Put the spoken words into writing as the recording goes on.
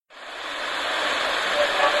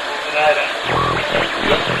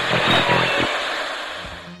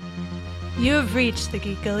You have reached the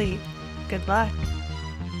Geek Elite. Good luck.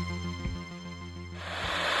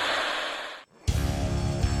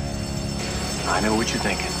 I know what you're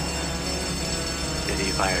thinking. Did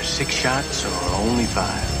he fire 6 shots or only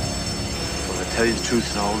 5? Well, to tell you the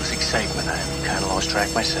truth, in all this excitement, I've kind of lost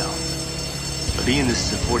track myself. But being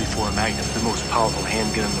this is a 44 Magnum, the most powerful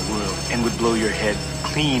handgun in the world, and would blow your head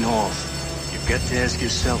clean off, you've got to ask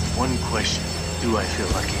yourself one question. Do I feel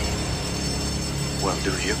lucky? Well, do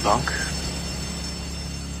you, punk?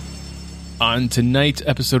 On tonight's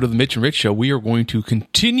episode of the Mitch and Rich Show, we are going to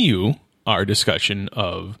continue our discussion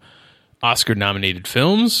of Oscar-nominated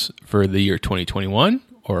films for the year 2021,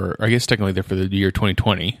 or I guess technically they're for the year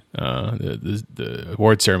 2020. The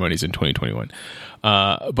award ceremonies in 2021.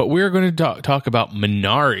 But we're going to talk about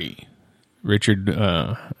Minari. Richard,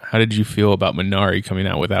 how did you feel about Minari coming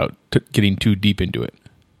out without getting too deep into it?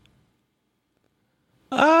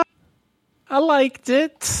 I liked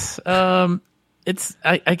it. I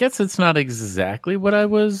guess it's not exactly what I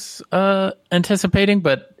was anticipating,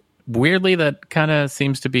 but weirdly, that kind of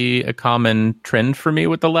seems to be a common trend for me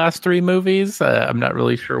with the last 3 movies. I'm not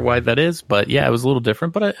really sure why that is, but yeah, it was a little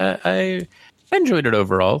different, but I enjoyed it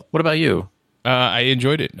overall. What about you? I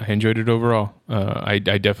enjoyed it. I enjoyed it overall. I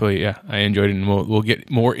definitely, I enjoyed it, and we'll get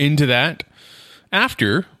more into that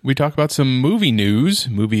after we talk about some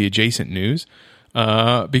movie adjacent news,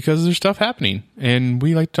 because there's stuff happening, and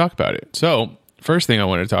we like to talk about it. So, first thing I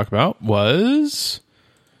wanted to talk about was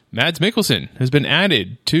Mads Mikkelsen has been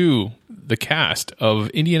added to the cast of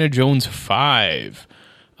Indiana Jones 5.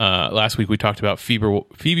 Last week we talked about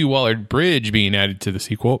Phoebe Waller-Bridge being added to the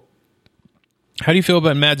sequel. How do you feel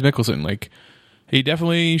about Mads Mikkelsen? Like, he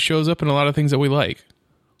definitely shows up in a lot of things that we like.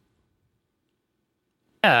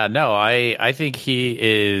 Yeah, no, I think he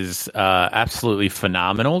is absolutely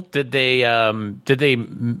phenomenal. Did they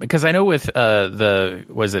because I know with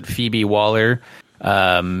was it Phoebe Waller,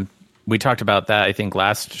 we talked about that I think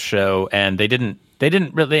last show, and they didn't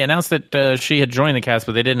really announce that she had joined the cast,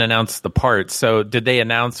 but they didn't announce the part. So did they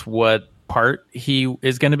announce what part he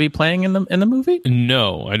is going to be playing in the movie?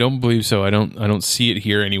 No, I don't believe so. I don't see it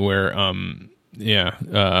here anywhere.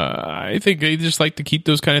 I think they just like to keep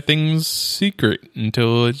those kind of things secret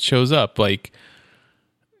until it shows up. Like,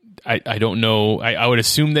 I don't know. I would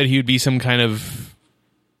assume that he would be some kind of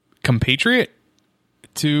compatriot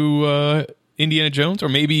to Indiana Jones, or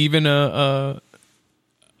maybe even a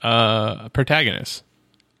protagonist.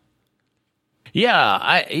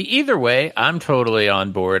 Yeah, either way, I'm totally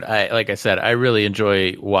on board. Like I said, I really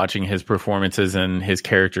enjoy watching his performances and his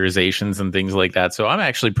characterizations and things like that. So I'm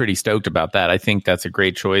actually pretty stoked about that. I think that's a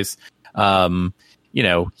great choice.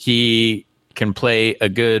 He can play a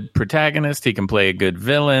good protagonist. He can play a good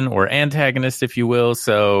villain or antagonist, if you will.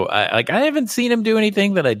 So I haven't seen him do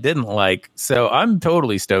anything that I didn't like. So I'm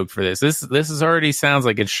totally stoked for this. This is already sounds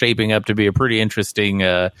like it's shaping up to be a pretty interesting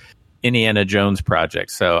Indiana Jones project.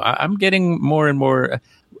 So I'm getting more and more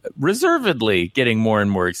reservedly getting more and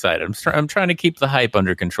more excited. I'm trying to keep the hype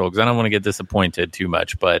under control because I don't want to get disappointed too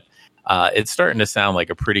much, but it's starting to sound like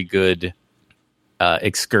a pretty good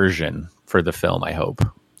excursion for the film, I hope.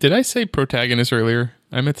 Did I say protagonist earlier?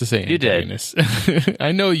 I meant to say antagonist. You did.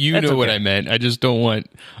 I know That's know okay. What I meant. I just don't want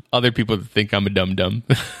other people to think I'm a dum-dum.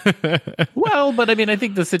 Well, but I mean, I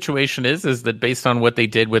think the situation is that based on what they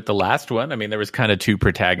did with the last one, I mean, there was kind of 2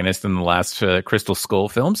 protagonists in the last Crystal Skull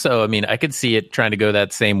film. So, I mean, I could see it trying to go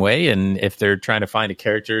that same way. And if they're trying to find a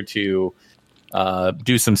character to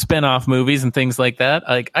do some spin-off movies and things like that,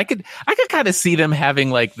 like I could kind of see them having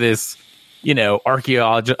like this,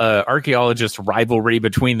 archaeologist rivalry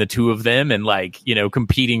between the 2 of them, and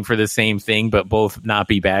competing for the same thing, but both not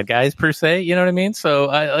be bad guys per se. You know what I mean? So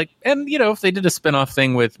if they did a spinoff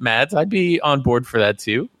thing with Mads, I'd be on board for that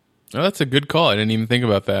too. Oh, that's a good call. I didn't even think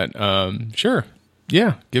about that. Sure.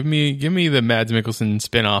 Yeah. Give me the Mads Mikkelsen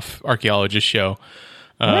spinoff archaeologist show.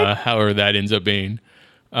 However that ends up being.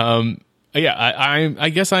 I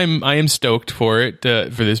guess I am stoked for it,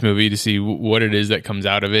 for this movie, to see what it is that comes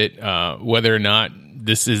out of it, whether or not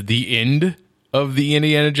this is the end of the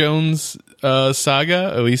Indiana Jones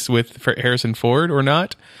saga, at least with Harrison Ford, or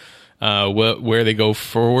not, where they go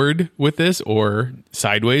forward with this, or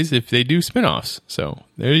sideways if they do spinoffs. So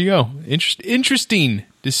there you go. Interesting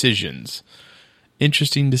decisions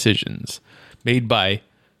made by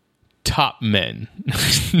top men.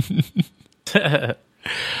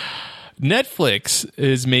 Netflix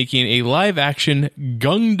is making a live-action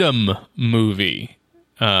Gundam movie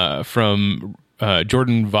from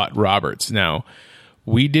Jordan Vogt-Roberts. Now,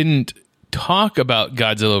 we didn't talk about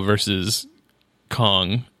Godzilla versus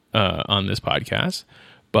Kong on this podcast,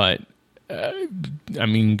 but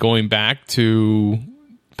going back to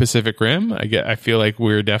Pacific Rim. I feel like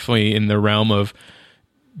we're definitely in the realm of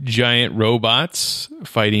giant robots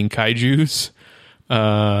fighting kaijus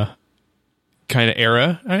kind of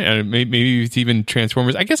era. Maybe it's even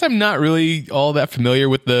Transformers. I guess I'm not really all that familiar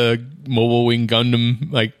with the Mobile Wing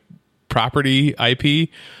Gundam like property IP.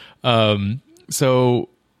 So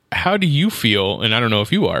how do you feel, and I don't know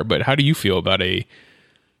if you are, but how do you feel about a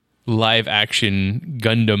live action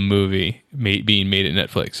Gundam movie being made at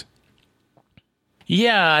Netflix?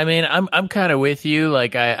 Yeah, I mean, I'm kind of with you.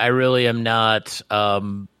 Like, I really am not,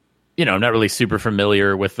 I'm not really super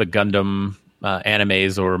familiar with the Gundam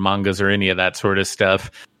animes or mangas or any of that sort of stuff.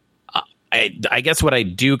 I guess what I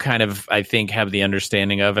do kind of, I think, have the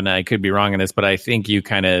understanding of, and I could be wrong in this, but I think you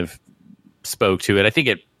kind of spoke to it. I think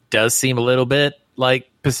it does seem a little bit like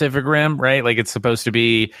Pacific Rim, right? Like, it's supposed to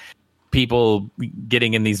be people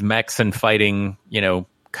getting in these mechs and fighting,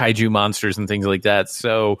 kaiju monsters and things like that.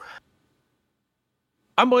 So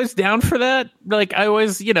I'm always down for that. Like, I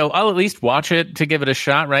always, I'll at least watch it to give it a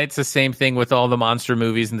shot, right? It's the same thing with all the monster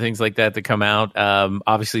movies and things like that come out.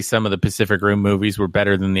 Obviously, some of the Pacific Rim movies were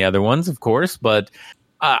better than the other ones, of course. But,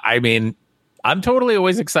 I mean, I'm totally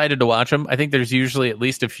always excited to watch them. I think there's usually at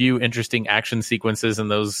least a few interesting action sequences in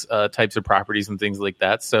those types of properties and things like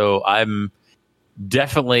that. So I'm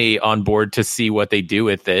definitely on board to see what they do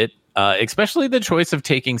with it, especially the choice of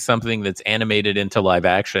taking something that's animated into live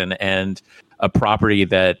action and a property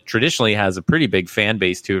that traditionally has a pretty big fan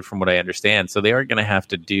base to it, from what I understand. So they are going to have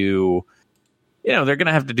to do, they're going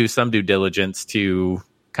to have to do some due diligence to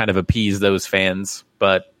kind of appease those fans.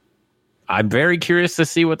 But I'm very curious to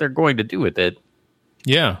see what they're going to do with it.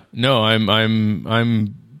 Yeah, no, I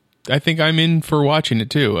think I'm in for watching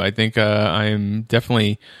it too. I think I'm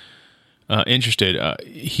definitely interested.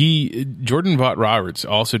 Jordan Vogt-Roberts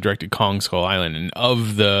also directed Kong Skull Island, and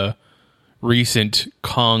of the recent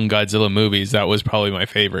Kong Godzilla movies, that was probably my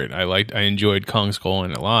favorite. I enjoyed Kong Skull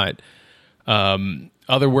Island a lot.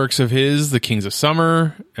 Other works of his, The Kings of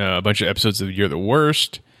Summer, a bunch of episodes of You're the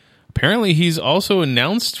Worst. Apparently, he's also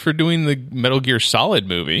announced for doing the Metal Gear Solid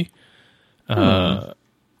movie. Let's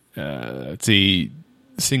see,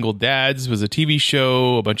 Single Dads was a TV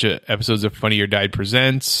show. A bunch of episodes of Funny or Died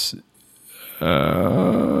Presents.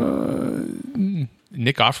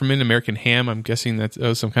 Nick Offerman, American Ham. I'm guessing that's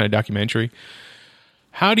some kind of documentary.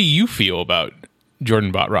 How do you feel about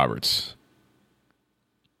Jordan Vogt-Roberts?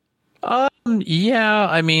 Yeah,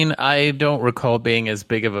 I mean, I don't recall being as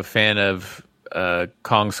big of a fan of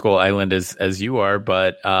Kong Skull Island as you are,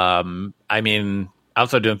 but I mean, I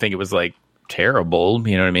also don't think it was like terrible.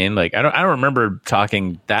 You know what I mean? Like, I don't remember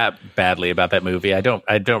talking that badly about that movie. I don't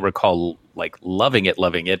recall like loving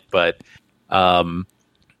it, but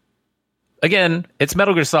again, it's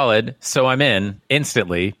Metal Gear Solid, so I'm in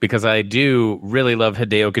instantly because I do really love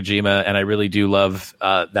Hideo Kojima and I really do love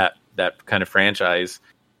that kind of franchise.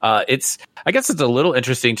 I guess it's a little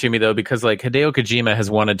interesting to me though, because like Hideo Kojima has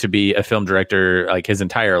wanted to be a film director like his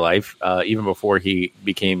entire life, even before he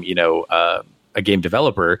became, a game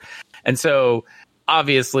developer. And so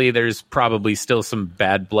obviously there's probably still some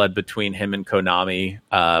bad blood between him and Konami,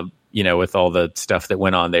 with all the stuff that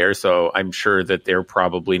went on there. So I'm sure that they're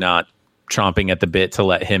probably not chomping at the bit to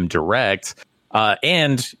let him direct.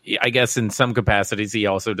 And I guess in some capacities, he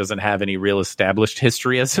also doesn't have any real established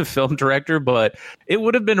history as a film director, but it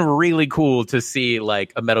would have been really cool to see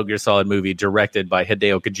like a Metal Gear Solid movie directed by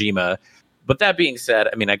Hideo Kojima. But that being said,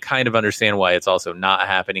 I mean, I kind of understand why it's also not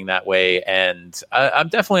happening that way. And I'm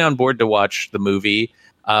definitely on board to watch the movie.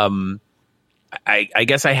 I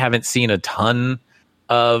guess I haven't seen a ton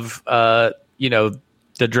of, the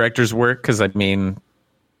director's work. Cause I mean,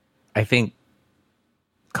 I think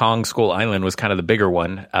Kong Skull Island was kind of the bigger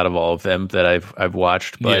one out of all of them that I've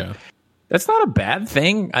watched, but that's not a bad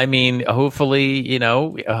thing. I mean, hopefully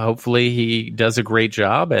he does a great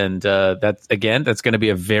job, and that's going to be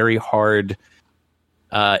a very hard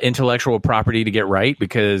intellectual property to get right,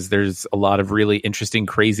 because there's a lot of really interesting,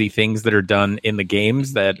 crazy things that are done in the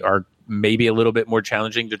games that are maybe a little bit more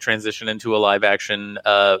challenging to transition into a live action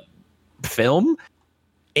film.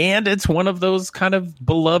 And it's one of those kind of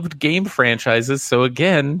beloved game franchises. So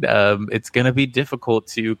again, it's going to be difficult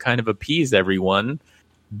to kind of appease everyone.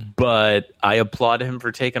 But I applaud him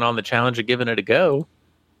for taking on the challenge and giving it a go.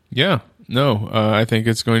 Yeah, no, I think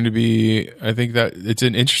it's going to be. I think that it's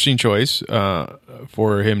an interesting choice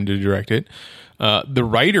for him to direct it. The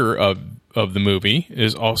writer of the movie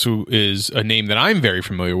is a name that I'm very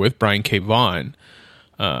familiar with, Brian K. Vaughan.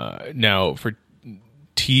 Now for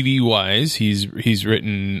TV wise, he's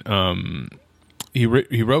written. He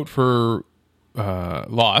wrote for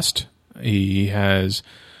Lost. He has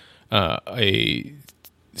a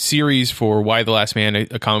series for Y the Last Man,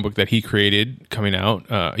 a comic book that he created, coming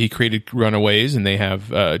out. He created Runaways, and they have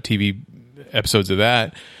TV episodes of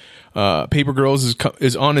that. Paper Girls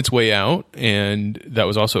is on its way out, and that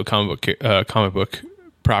was also a comic book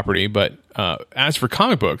property. But as for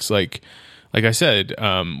comic books, like I said,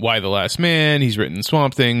 Y the Last Man, he's written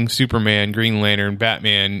Swamp Thing, Superman, Green Lantern,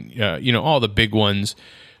 Batman, all the big ones.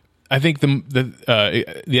 I think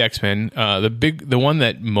the X-Men, the one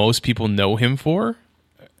that most people know him for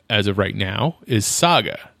as of right now is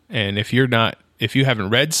Saga. And if you haven't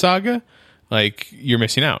read Saga, like, you're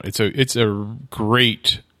missing out. It's a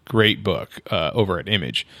great book over at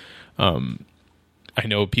Image. I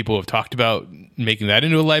know people have talked about making that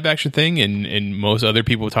into a live action thing, and most other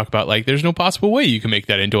people talk about, like, there's no possible way you can make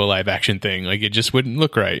that into a live action thing. Like, it just wouldn't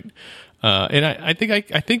look right. And I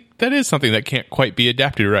think that is something that can't quite be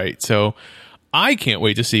adapted right. So I can't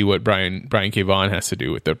wait to see what Brian K. Vaughan has to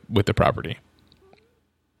do with the property.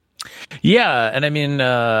 Yeah, and I mean,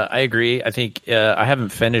 I agree. I think I haven't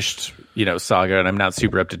finished, Saga, and I'm not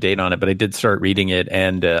super up to date on it, but I did start reading it,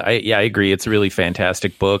 and I agree. It's a really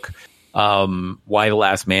fantastic book. Y the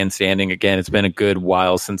Last Man Standing, again, it's been a good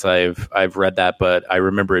while since I've read that, but I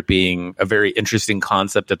remember it being a very interesting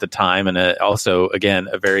concept at the time, and also, again,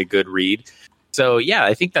 a very good read. So yeah,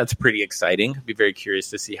 I think that's pretty exciting. I'd be very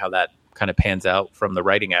curious to see how that kind of pans out from the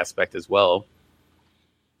writing aspect as well.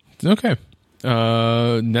 Okay.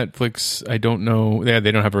 Netflix, I don't know.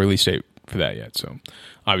 They don't have a release date for that yet, so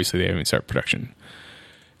obviously they haven't started production.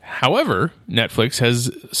 However, Netflix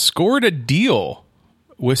has scored a deal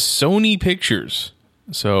with Sony Pictures.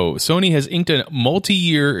 So Sony has inked a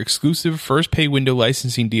multi-year exclusive first pay window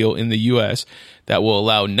licensing deal in the US that will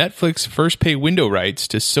allow Netflix first pay window rights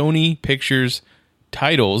to Sony Pictures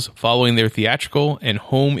titles following their theatrical and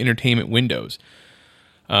home entertainment windows.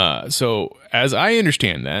 So as I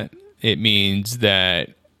understand that, it means that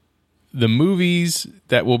the movies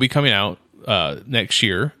that will be coming out next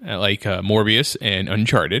year, like Morbius and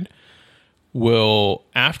Uncharted, will,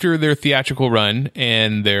 after their theatrical run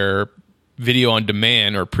and their video on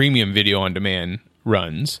demand or premium video on demand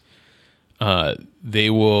runs, they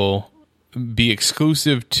will be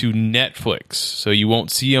exclusive to Netflix. So you won't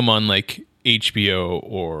see them on like HBO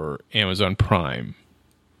or Amazon Prime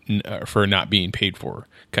for not being paid for,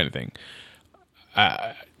 kind of thing.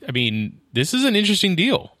 I mean, this is an interesting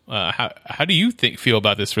deal. How do you feel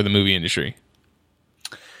about this for the movie industry?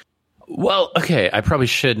 Well, okay, I probably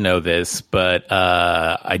should know this, but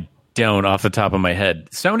I don't off the top of my head.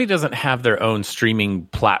 Sony doesn't have their own streaming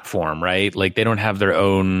platform, right? Like, they don't have their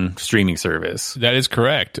own streaming service. That is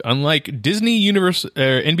correct. Unlike Disney,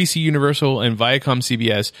 NBC Universal, and Viacom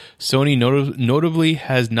CBS, Sony notably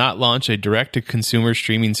has not launched a direct-to-consumer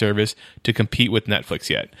streaming service to compete with Netflix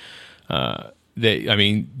yet.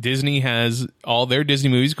 Disney has all their Disney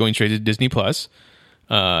movies going straight to Disney Plus.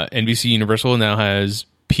 NBC Universal now has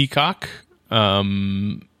Peacock,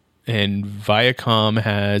 and Viacom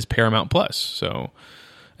has Paramount Plus. So,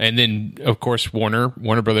 and then of course Warner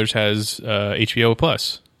Brothers has HBO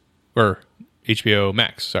Plus, or HBO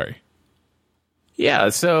Max. Sorry. Yeah,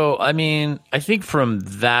 so I mean, I think from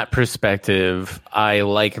that perspective, I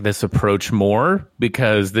like this approach more,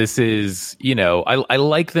 because this is, I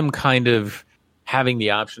like them kind of having the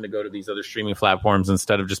option to go to these other streaming platforms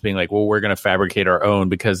instead of just being like, well, we're going to fabricate our own,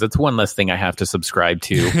 because that's one less thing I have to subscribe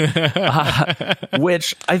to,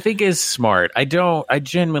 which I think is smart. I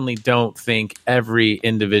genuinely don't think every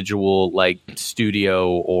individual like studio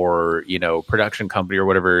or, production company or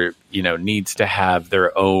whatever, needs to have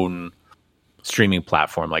their own streaming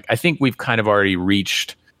platform. Like, I think we've kind of already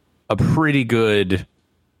reached a pretty good,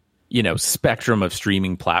 spectrum of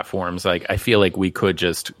streaming platforms. Like, I feel like we could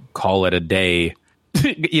just call it a day,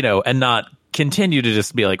 and not continue to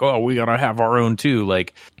just be like, oh, we gotta have our own too.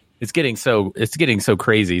 Like, it's getting so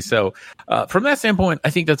crazy. So from that standpoint, I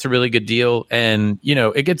think that's a really good deal. And,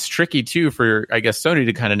 it gets tricky too for, I guess, Sony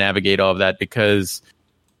to kind of navigate all of that, because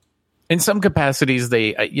in some capacities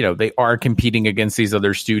they are competing against these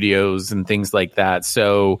other studios and things like that.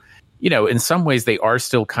 So, in some ways they are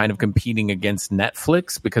still kind of competing against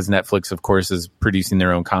Netflix, because Netflix, of course, is producing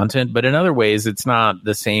their own content. But in other ways, it's not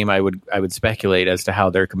the same. I would speculate as to how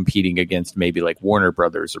they're competing against maybe like Warner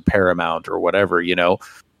Brothers or Paramount or whatever,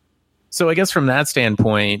 So I guess from that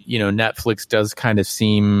standpoint, Netflix does kind of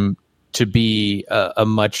seem to be a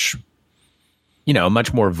much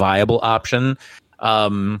more viable option.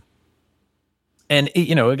 And,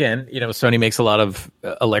 again, Sony makes a lot of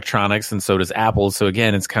electronics and so does Apple. So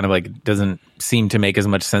again, it's kind of like, doesn't seem to make as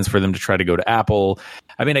much sense for them to try to go to Apple.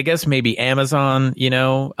 I mean, I guess maybe Amazon,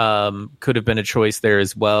 could have been a choice there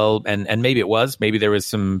as well. And maybe it was, maybe there was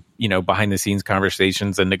some, behind the scenes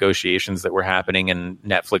conversations and negotiations that were happening and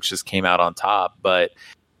Netflix just came out on top. But,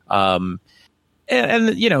 and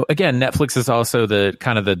again, Netflix is also the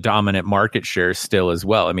kind of the dominant market share still as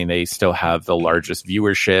well. I mean, they still have the largest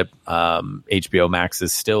viewership. HBO Max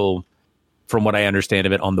is still, from what I understand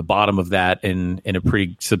of it, on the bottom of that in a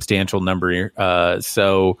pretty substantial number.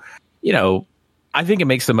 So, I think it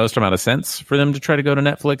makes the most amount of sense for them to try to go to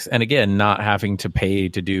Netflix. And again, not having to pay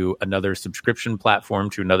to do another subscription platform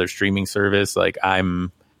to another streaming service. Like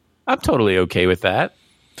I'm totally okay with that.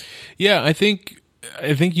 Yeah, I think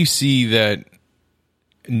you see that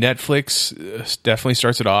Netflix definitely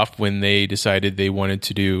starts it off when they decided they wanted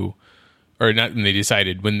to do, or not when they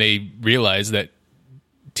decided, when they realized that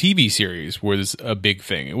TV series was a big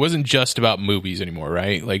thing. It wasn't just about movies anymore,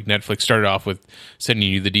 right? Like Netflix started off with sending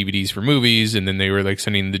you the DVDs for movies, and then they were like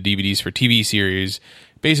sending the DVDs for TV series,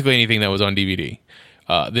 basically anything that was on DVD.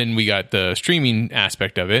 Then we got the streaming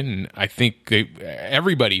aspect of it, and I think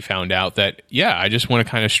everybody found out that, yeah, I just want to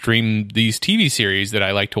kind of stream these TV series that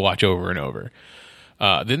I like to watch over and over.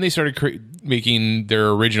 Then they started making their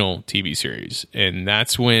original TV series, and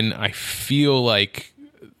that's when I feel like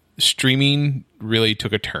streaming really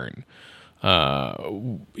took a turn.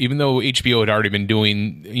 Even though HBO had already been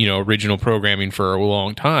doing, original programming for a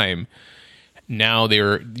long time, now they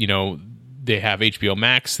have HBO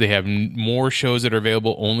Max. They have more shows that are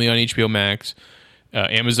available only on HBO Max.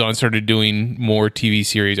 Amazon started doing more TV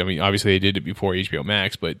series. I mean, obviously they did it before HBO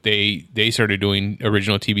Max, but they started doing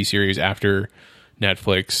original TV series after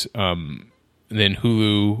Netflix, and then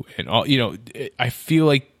Hulu, and all. I feel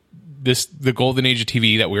like the golden age of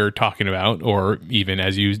TV that we were talking about, or even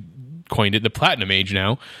as you coined it, the platinum age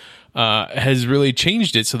now, has really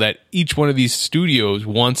changed it so that each one of these studios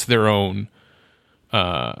wants their own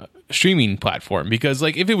streaming platform. Because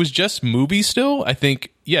like if it was just movies still, I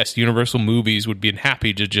think yes, Universal Movies would be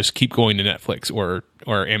happy to just keep going to Netflix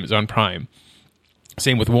or Amazon Prime.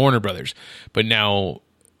 Same with Warner Brothers. But now,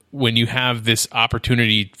 when you have this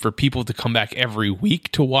opportunity for people to come back every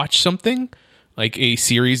week to watch something, like a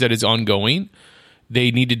series that is ongoing,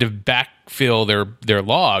 they needed to backfill their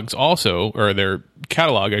logs also, or their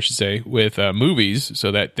catalog, I should say, with movies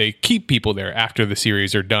so that they keep people there after the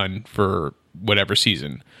series are done for whatever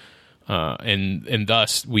season. And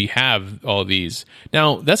thus, we have all these.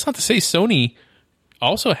 Now, that's not to say Sony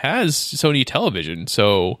also has Sony Television,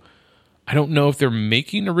 so I don't know if they're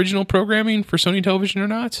making original programming for Sony Television or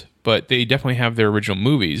not, but they definitely have their original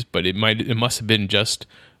movies. But it must have been just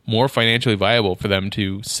more financially viable for them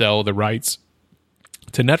to sell the rights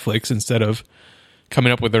to Netflix instead of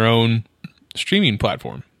coming up with their own streaming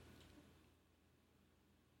platform.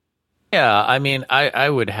 Yeah, I mean, I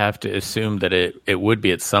would have to assume that it would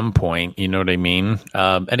be at some point. You know what I mean?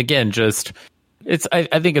 And again,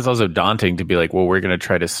 I think it's also daunting to be like, well, we're going to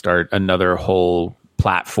try to start another whole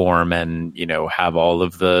platform and have all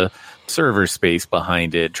of the server space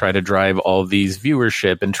behind it, try to drive all these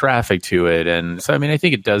viewership and traffic to it. And so I mean, I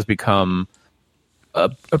think it does become a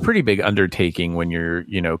pretty big undertaking when you're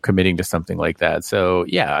committing to something like that. So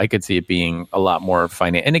yeah, I could see it being a lot more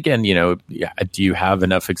finance. And again, do you have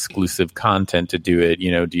enough exclusive content to do it?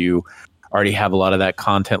 Do you already have a lot of that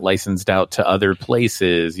content licensed out to other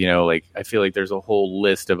places? Like I feel like there's a whole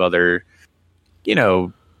list of other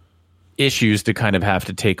issues to kind of have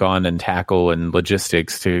to take on and tackle, and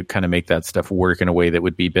logistics to kind of make that stuff work in a way that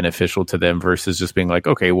would be beneficial to them versus just being like,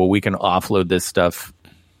 okay, well, we can offload this stuff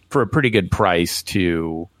for a pretty good price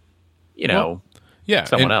to,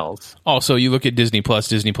 someone else. Also, you look at Disney Plus.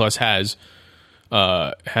 Disney Plus has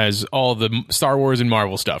all the Star Wars and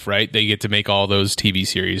Marvel stuff, right? They get to make all those TV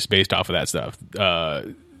series based off of that stuff.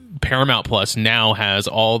 Paramount Plus now has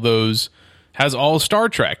all Star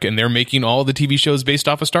Trek, and they're making all the TV shows based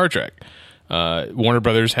off of Star Trek. Warner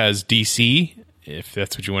Brothers has DC, if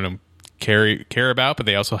that's what you want to care about, but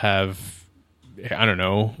they also have, I don't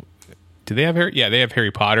know, do they have Harry? Yeah, they have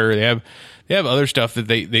Harry Potter. They have other stuff that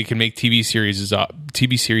they can make TV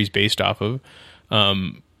series based off of.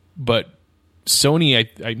 But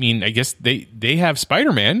Sony, I mean, I guess they have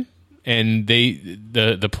Spider-Man, and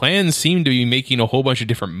the plans seem to be making a whole bunch of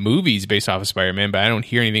different movies based off of Spider-Man, but I don't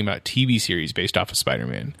hear anything about TV series based off of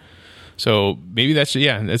Spider-Man. So maybe that's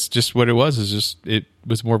just what it was. It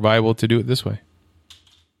was more viable to do it this way.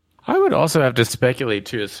 I would also have to speculate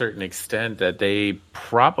to a certain extent that they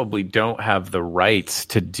probably don't have the rights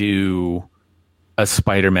to do a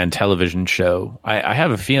Spider-Man television show. I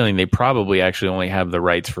have a feeling they probably actually only have the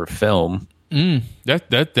rights for film.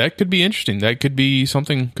 That could be interesting. That could be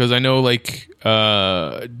something, because I know like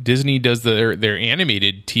Disney does their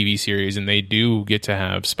animated TV series, and they do get to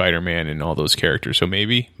have Spider-Man and all those characters. So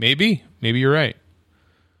maybe you're right.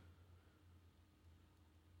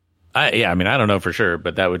 I don't know for sure,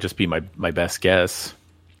 but that would just be my best guess.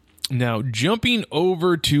 Now, jumping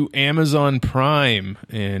over to Amazon Prime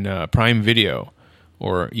and Prime Video,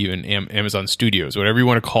 or even Amazon Studios, whatever you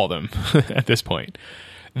want to call them at this point,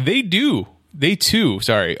 they too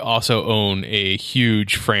also own a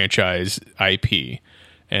huge franchise IP,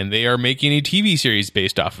 and they are making a TV series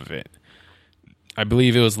based off of it. I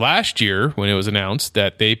believe it was last year when it was announced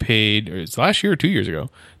that they paid, or it's last year or 2 years ago,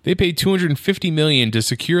 they paid $250 million to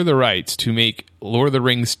secure the rights to make Lord of the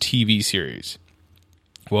Rings TV series.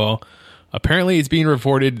 Well, apparently it's being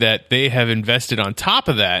reported that they have invested on top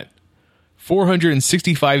of that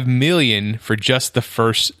 $465 million for just the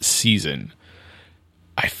first season.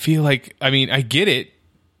 I feel like, I mean, I get it.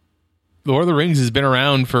 Lord of the Rings has been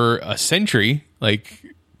around for a century. Like,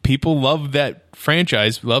 people love that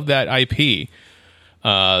franchise, love that IP.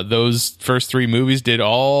 Those first three movies did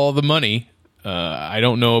all the money. I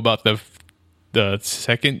don't know about the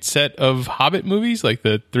second set of Hobbit movies, like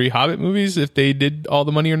the 3 Hobbit movies, if they did all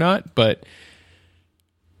the money or not. But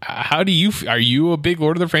how do you? Are you a big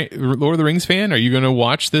Lord of the Rings fan? Are you going to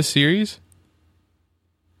watch this series?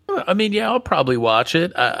 I mean, yeah, I'll probably watch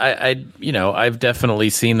it. I've definitely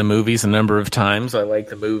seen the movies a number of times. I like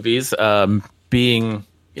the movies. Being,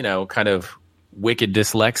 kind of wicked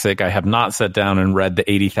dyslexic, I have not sat down and read the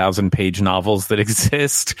 80,000 page novels that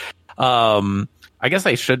exist. I guess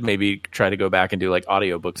I should maybe try to go back and do like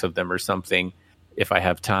audiobooks of them or something if I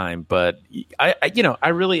have time. But I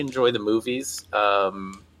really enjoy the movies. I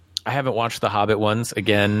haven't watched the Hobbit ones.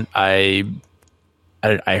 Again, I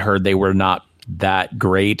heard they were not that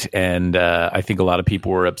great, and I think a lot of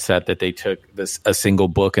people were upset that they took a single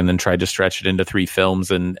book and then tried to stretch it into 3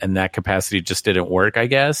 films, and that capacity just didn't work, I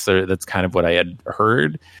guess. Or that's kind of what I had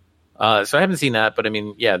heard. So I haven't seen that, but I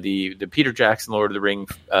mean, yeah, the Peter Jackson Lord of the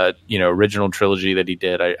Rings, original trilogy that he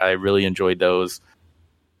did, I really enjoyed those.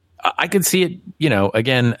 I could see it,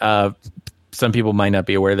 again, some people might not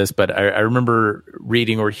be aware of this, but I remember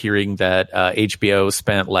reading or hearing that HBO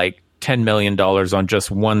spent like $10 million on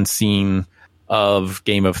just one scene of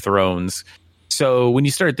Game of Thrones. So when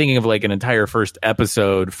you start thinking of like an entire first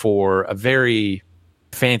episode for a very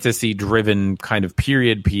fantasy driven kind of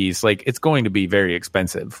period piece, like it's going to be very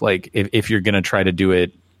expensive. Like if you're going to try to do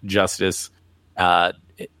it justice,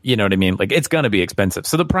 you know what I mean? Like it's going to be expensive.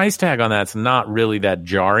 So the price tag on that's not really that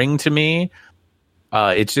jarring to me.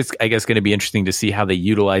 It's just, I guess, going to be interesting to see how they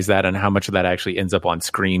utilize that and how much of that actually ends up on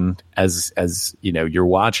screen as you're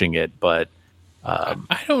watching it. But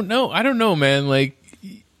I don't know, man. Like,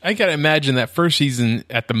 I gotta imagine that first season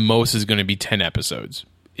at the most is going to be 10 episodes.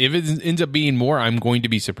 If it ends up being more, I'm going to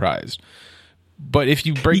be surprised. But if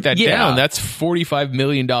you break that down, that's $45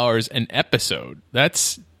 million an episode.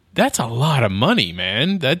 That's a lot of money,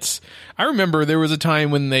 man. I remember there was a time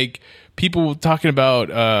when like people were talking about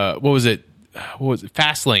what was it?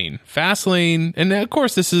 Fastlane, and of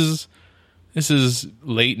course this is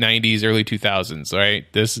late 90s, early 2000s, right?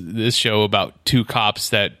 This show about 2 cops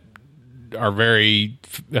that are very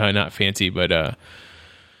not fancy, but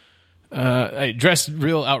dressed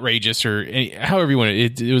real outrageous, or however you want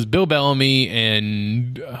it. It was Bill Bellamy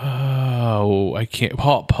and I can't.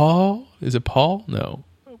 Paul? Is it Paul? No.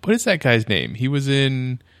 What is that guy's name? He was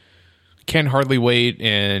in Can't Hardly Wait,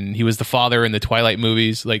 and he was the father in the Twilight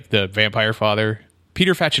movies, like the vampire father.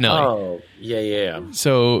 Peter Facinelli. Oh, yeah.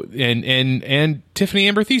 So and Tiffany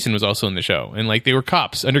Amber Thiessen was also in the show, and like they were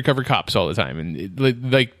cops, undercover cops all the time, and at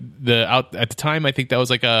the time I think that was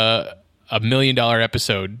like a $1 million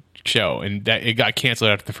episode show, and that it got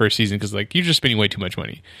canceled after the first season because like you're just spending way too much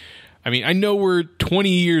money. I mean, I know we're 20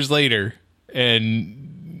 years later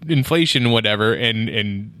and inflation and whatever,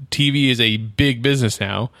 and TV is a big business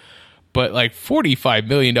now, but like $45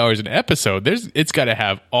 million an episode, it's got to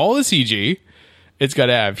have all the CG. It's got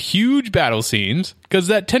to have huge battle scenes, because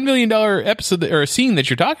that $10 million episode or scene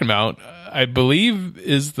that you're talking about, I believe,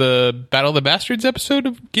 is the Battle of the Bastards episode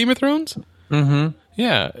of Game of Thrones. Mm-hmm.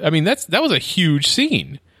 Yeah, I mean that was a huge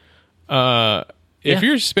scene. If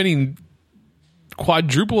you're spending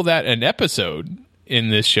quadruple that an episode in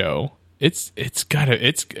this show, it's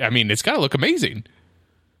gotta look amazing.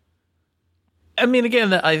 I mean,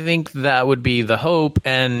 again, I think that would be the hope,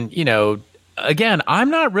 and again,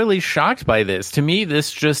 I'm not really shocked by this. To me,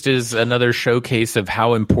 this just is another showcase of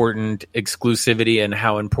how important exclusivity and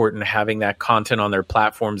how important having that content on their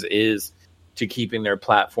platforms is. to keeping their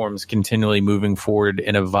platforms continually moving forward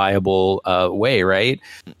in a viable way, right?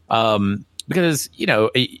 Because,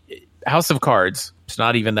 House of Cards, it's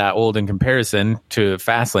not even that old in comparison to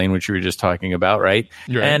Fastlane, which you were just talking about, right?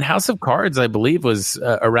 And House of Cards, I believe, was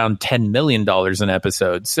around $10 million an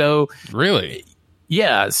episode. So really,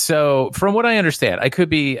 yeah. So from what I understand, I could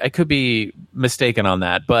be mistaken on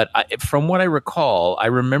that, but from what I recall, I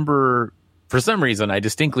remember, for some reason, I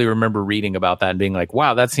distinctly remember reading about that and being like,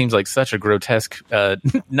 "Wow, that seems like such a grotesque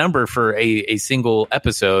number for a single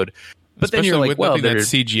episode." But especially then you're like, with well, that's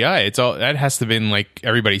CGI. It's all that has to have been like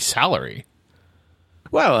everybody's salary.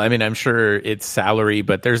 Well, I mean, I'm sure it's salary,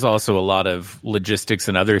 but there's also a lot of logistics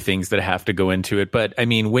and other things that have to go into it. But I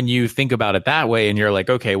mean, when you think about it that way and you're like,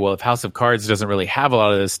 okay, well, if House of Cards doesn't really have a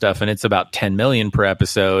lot of this stuff and it's about 10 million per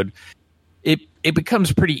episode, it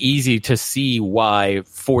becomes pretty easy to see why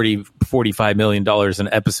 $45 million an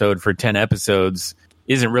episode for 10 episodes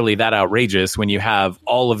isn't really that outrageous when you have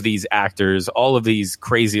all of these actors, all of these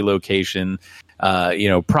crazy location,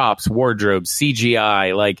 props, wardrobes,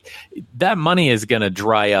 CGI, like that money is going to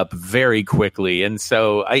dry up very quickly. And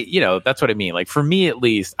so that's what I mean. Like for me, at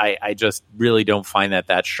least, I just really don't find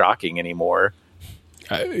that shocking anymore.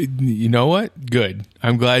 You know what? Good.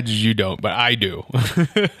 I'm glad you don't, but I do.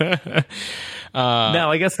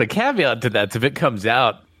 Now, I guess the caveat to that is if it comes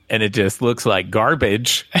out and it just looks like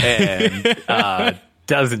garbage and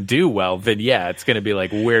doesn't do well, then yeah, it's going to be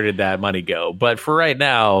like, where did that money go? But for right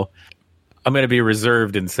now, I'm going to be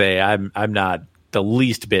reserved and say I'm not the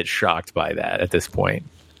least bit shocked by that at this point.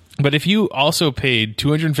 But if you also paid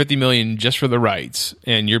 $250 million just for the rights,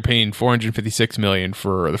 and you're paying $456 million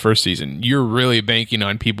for the first season, you're really banking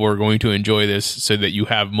on people are going to enjoy this, so that you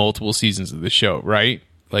have multiple seasons of the show, right?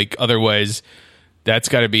 Like otherwise, that's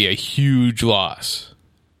got to be a huge loss.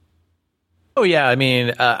 Oh yeah, I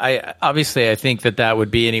mean, I think that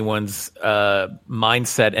would be anyone's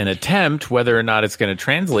mindset and attempt. Whether or not it's going to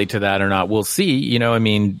translate to that or not, we'll see.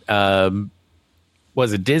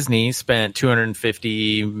 Was it Disney spent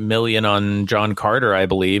 $250 million on John Carter, I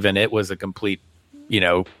believe, and it was a complete,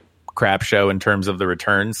 crap show in terms of the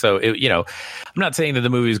return. So, I'm not saying that the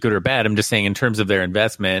movie is good or bad. I'm just saying in terms of their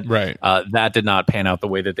investment, right? That did not pan out the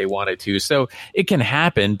way that they wanted to. So it can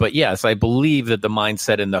happen. But yes, I believe that the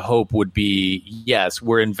mindset and the hope would be, yes,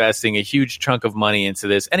 we're investing a huge chunk of money into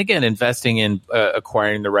this. And again, investing in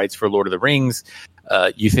acquiring the rights for Lord of the Rings.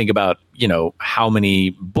 You think about, how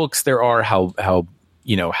many books there are, how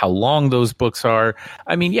long those books are.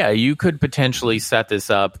 I mean, yeah, you could potentially set this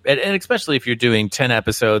up, and especially if you're doing 10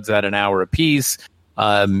 episodes at an hour apiece,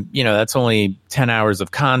 that's only 10 hours of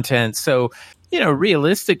content. So,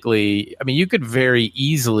 realistically, I mean, you could very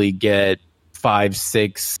easily get 5,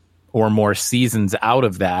 6 or more seasons out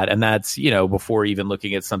of that. And that's, before even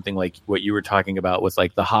looking at something like what you were talking about with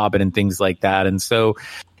like The Hobbit and things like that. And so,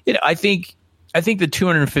 I think the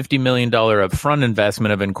 $250 million upfront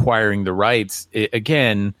investment of acquiring the rights,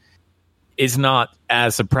 again, is not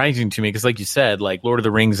as surprising to me because, like you said, like Lord of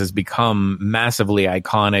the Rings has become massively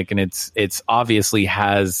iconic, and it's obviously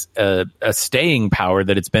has a staying power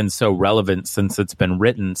that it's been so relevant since it's been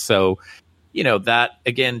written. So, that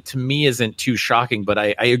again to me isn't too shocking. But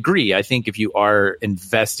I agree. I think if you are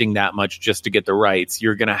investing that much just to get the rights,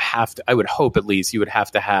 you're going to have to. I would hope at least you would have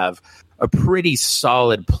to have a pretty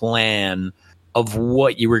solid plan of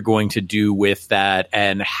what you were going to do with that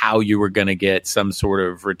and how you were going to get some sort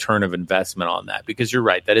of return of investment on that. Because you're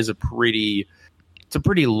right, that is a pretty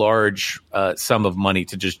large sum of money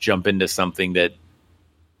to just jump into something that,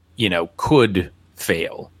 could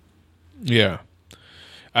fail. Yeah.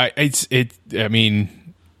 I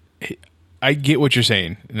mean, I get what you're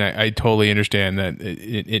saying, and I totally understand that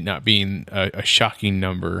it not being a shocking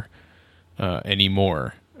number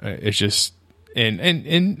anymore. It's just,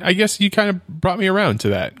 and I guess you kind of brought me around to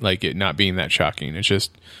that, like it not being that shocking. It's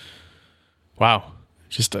just, wow.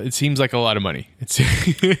 Just it seems like a lot of money. It's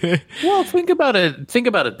well, think about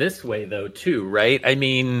it this way though, too, right? I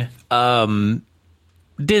mean,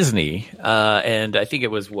 Disney, and I think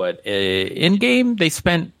it was Endgame. They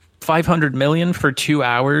spent $500 million for 2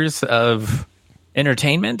 hours of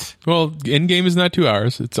entertainment. Well, Endgame is not 2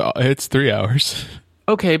 hours; it's 3 hours.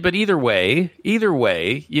 Okay, but either way, you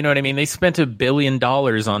know what I mean? They spent $1 billion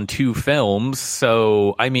on 2 films,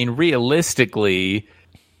 so I mean, realistically,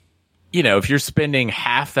 if you're spending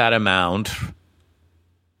half that amount,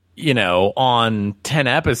 on 10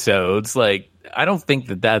 episodes, like I don't think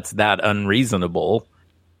that's that unreasonable.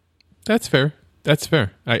 That's fair.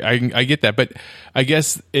 I get that, but I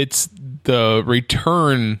guess it's the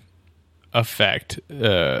return effect.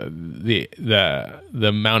 The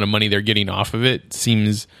amount of money they're getting off of it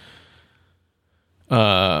seems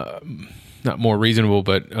not more reasonable,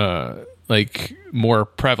 but like more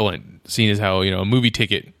prevalent, seeing as how, a movie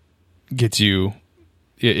ticket gets you,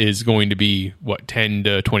 is going to be what, $10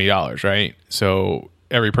 to $20, right? So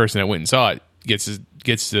every person that went and saw it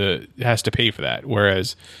has to pay for that.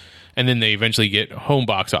 Whereas, and then they eventually get home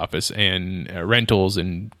box office and rentals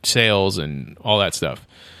and sales and all that stuff.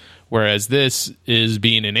 Whereas this is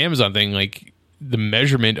being an Amazon thing, like the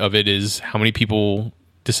measurement of it is how many people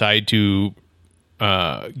decide to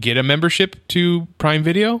get a membership to Prime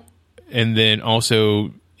Video, and then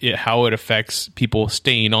also how it affects people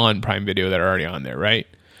staying on Prime Video that are already on there, right?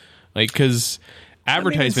 Like, because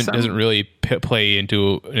advertisement doesn't really play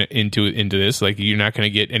into this. Like, you're not going to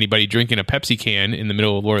get anybody drinking a Pepsi can in the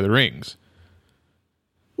middle of Lord of the Rings.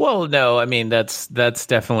 Well, no, I mean, that's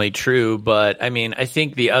definitely true. But I mean, I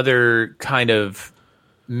think the other kind of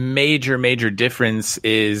major difference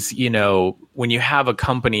is, when you have a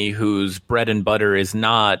company whose bread and butter is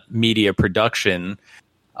not media production,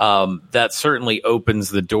 that certainly opens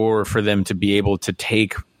the door for them to be able to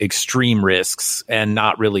take extreme risks and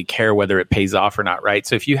not really care whether it pays off or not, right?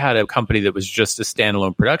 So if you had a company that was just a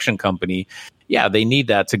standalone production company, yeah, they need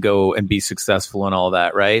that to go and be successful and all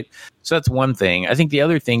that, right? So that's one thing. I think the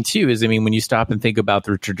other thing too is, I mean, when you stop and think about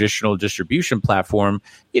the traditional distribution platform,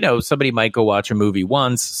 somebody might go watch a movie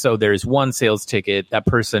once, so there's one sales ticket, that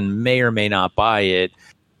person may or may not buy it,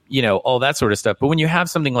 all that sort of stuff. But when you have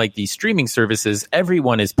something like these streaming services,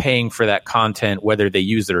 everyone is paying for that content, whether they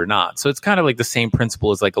use it or not. So it's kind of like the same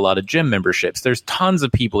principle as like a lot of gym memberships. There's tons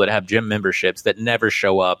of people that have gym memberships that never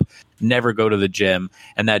show up, never go to the gym,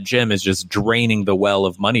 and that gym is just draining the well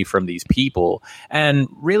of money from these people. And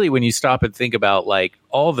really, when you stop and think about like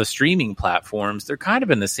all the streaming platforms, they're kind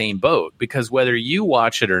of in the same boat, because whether you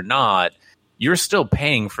watch it or not, you're still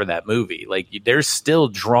paying for that movie. Like, they're still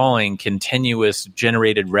drawing continuous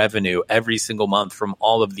generated revenue every single month from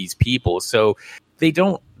all of these people. So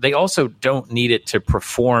they also don't need it to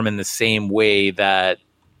perform in the same way that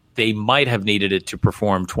they might have needed it to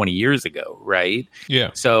perform 20 years ago, right?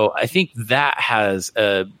 Yeah. So I think that has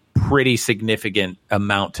a pretty significant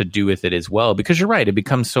amount to do with it as well, because you're right, it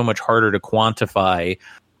becomes so much harder to quantify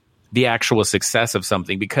the actual success of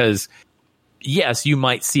something, because yes, you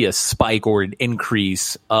might see a spike or an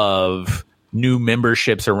increase of new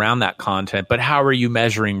memberships around that content, but how are you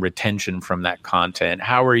measuring retention from that content?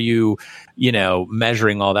 How are you,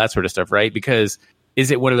 measuring all that sort of stuff, right? Because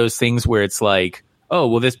is it one of those things where it's like, oh,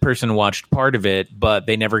 well, this person watched part of it, but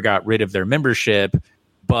they never got rid of their membership,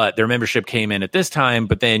 but their membership came in at this time,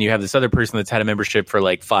 but then you have this other person that's had a membership for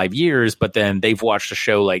like 5 years, but then they've watched a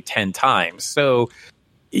show like 10 times. So,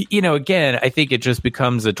 again, I think it just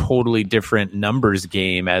becomes a totally different numbers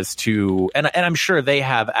game as to, and I'm sure they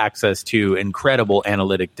have access to incredible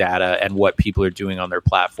analytic data and what people are doing on their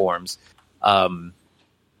platforms.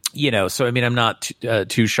 So, I mean, I'm not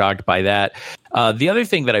too shocked by that. The other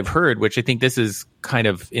thing that I've heard, which I think this is kind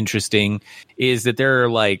of interesting, is that there are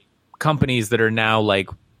like companies that are now like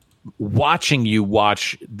watching you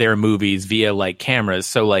watch their movies via like cameras.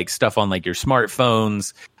 So like stuff on like your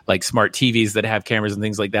smartphones, like smart TVs that have cameras and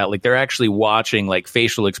things like that. Like, they're actually watching like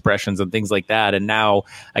facial expressions and things like that. And now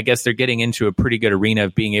I guess they're getting into a pretty good arena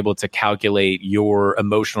of being able to calculate your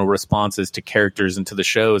emotional responses to characters and to the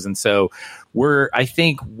shows. And so we're, I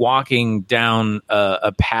think, walking down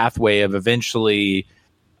a pathway of eventually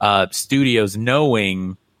studios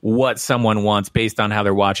knowing what someone wants based on how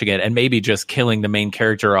they're watching it, and maybe just killing the main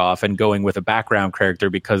character off and going with a background character,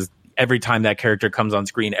 because every time that character comes on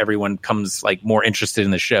screen, everyone comes like more interested in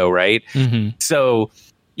the show, right? Mm-hmm. So,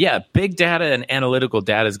 yeah, big data and analytical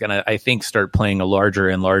data is going to, I think, start playing a larger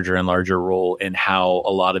and larger and larger role in how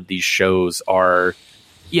a lot of these shows are,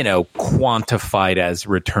 quantified as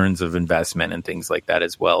returns of investment and things like that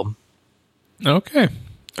as well. Okay.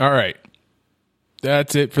 All right.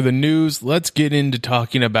 That's it for the news. Let's get into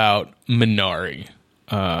talking about Minari.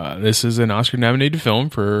 This is an Oscar-nominated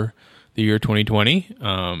film for the year 2020,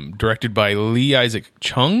 directed by Lee Isaac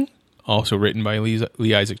Chung, also written by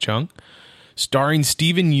Lee Isaac Chung, starring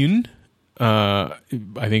Steven Yeun.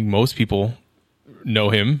 I think most people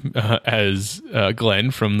know him as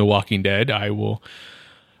Glenn from The Walking Dead.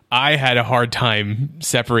 I had a hard time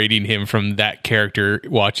separating him from that character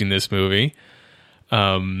watching this movie.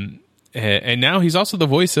 And now he's also the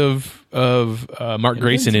voice of Mark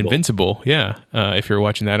Grayson, Invincible. Yeah, if you're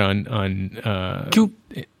watching that on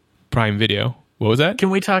Prime Video. What was that? Can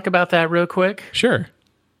we talk about that real quick? Sure.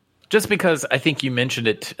 just because I think you mentioned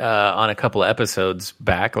it on a couple of episodes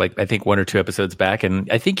back, like I think 1 or 2 episodes back, and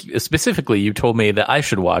I think specifically you told me that I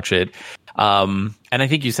should watch it. And I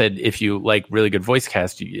think you said if you like really good voice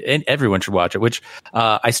cast, and everyone should watch it. Which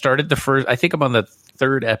I started the first. I think I'm on the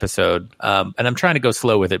 3rd episode, and I'm trying to go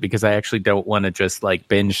slow with it because I actually don't want to just like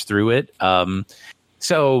binge through it.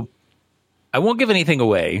 So I won't give anything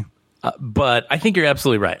away, but I think you're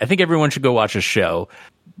absolutely right. I think everyone should go watch a show.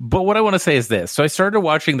 But what I want to say is this. So I started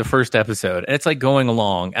watching the first episode, and it's like going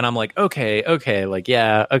along, and I'm like, okay, like,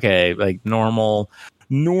 yeah, okay, like normal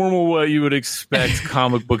what you would expect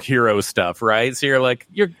comic book hero stuff, right? So you're like,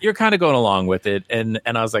 you're kind of going along with it. And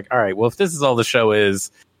I was like, all right, well, if this is all the show is,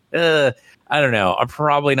 I don't know. I'm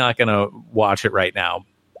probably not going to watch it right now.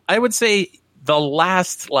 I would say the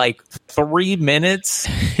last like 3 minutes,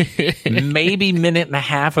 maybe minute and a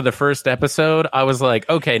half of the first episode, I was like,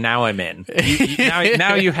 okay, now I'm in.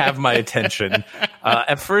 Now you have my attention.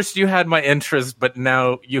 At first you had my interest, but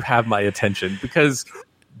now you have my attention because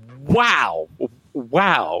wow.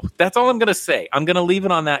 That's all I'm going to say. I'm going to leave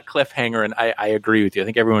it on that cliffhanger. And I agree with you. I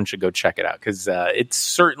think everyone should go check it out because it's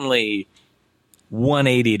certainly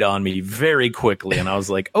 180'd on me very quickly. And I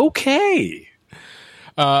was like, okay.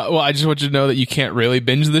 Well, I just want you to know that you can't really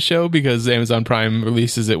binge the show because Amazon Prime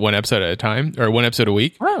releases it 1 episode at a time or 1 episode a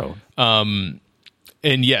week. Oh. And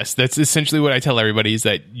yes, that's essentially what I tell everybody is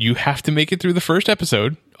that you have to make it through the first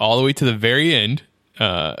episode all the way to the very end.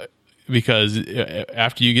 Because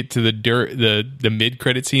after you get to the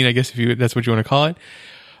mid-credit scene, I guess that's what you want to call it,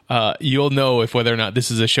 you'll know if whether or not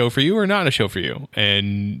this is a show for you or not a show for you.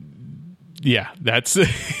 And yeah, that's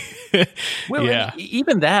well, yeah.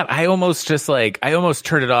 Even that, I almost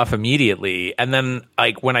turned it off immediately, and then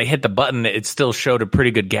like when I hit the button, it still showed a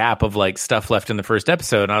pretty good gap of like stuff left in the first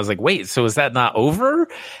episode, and I was like, wait, so is that not over?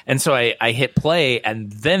 And so I hit play,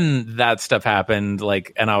 and then that stuff happened,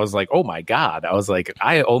 like, and I was like, oh my god, I was like,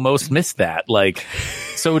 I almost missed that, like,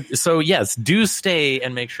 so yes, do stay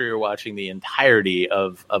and make sure you're watching the entirety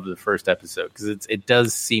of the first episode because it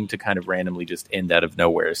does seem to kind of randomly just end out of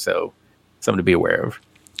nowhere, so something to be aware of.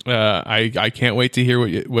 I can't wait to hear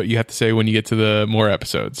what you have to say when you get to the more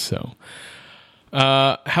episodes. So,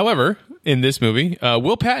 however, in this movie,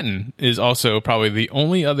 Will Patton is also probably the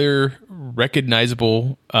only other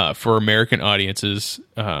recognizable for American audiences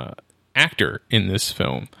actor in this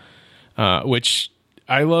film, which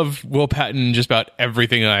I love Will Patton just about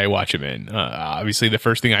everything I watch him in. Obviously, the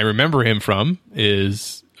first thing I remember him from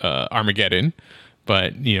is Armageddon.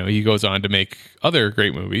 But, you know, he goes on to make other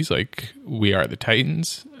great movies like We Are the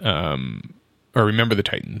Titans, or Remember the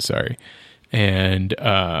Titans, sorry. And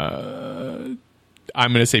I'm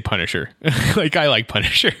going to say Punisher. Like, I like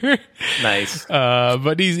Punisher. Nice.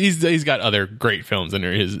 But he's got other great films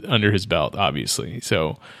under his belt, obviously.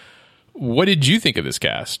 So what did you think of this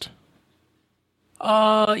cast?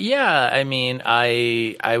 Yeah, I mean,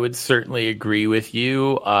 I would certainly agree with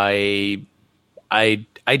you.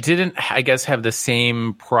 I didn't, I guess, have the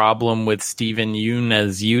same problem with Steven Yeun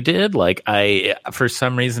as you did. Like, for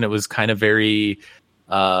some reason, it was kind of very, it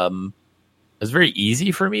was very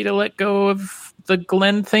easy for me to let go of the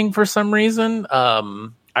Glenn thing for some reason.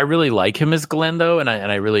 I really like him as Glenn, though, and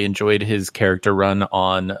I really enjoyed his character run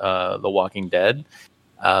on The Walking Dead.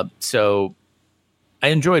 So I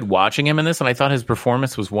enjoyed watching him in this, and I thought his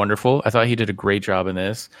performance was wonderful. I thought he did a great job in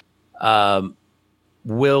this.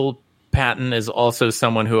 Will Patton is also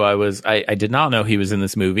someone who I did not know he was in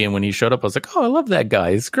this movie, and when he showed up, I was like, oh, I love that guy.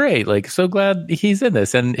 It's great. Like, so glad he's in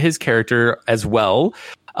this. And his character as well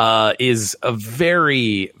is a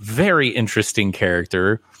very, very interesting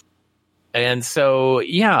character. And so,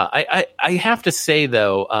 yeah, I have to say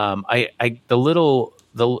though,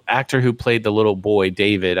 the actor who played the little boy,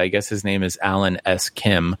 David, I guess his name is Alan S.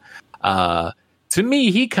 Kim. To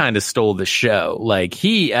me, he kind of stole the show. Like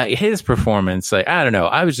his performance, like, I don't know.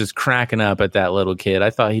 I was just cracking up at that little kid. I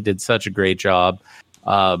thought he did such a great job.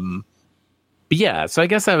 But yeah, so I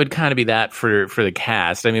guess I would kind of be that for the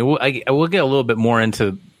cast. I mean, we'll get a little bit more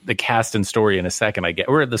into the cast and story in a second,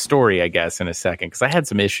 or the story, I guess, in a second, because I had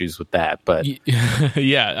some issues with that. But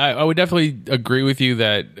yeah, I would definitely agree with you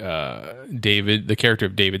that David, the character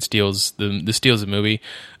of David, steals the movie.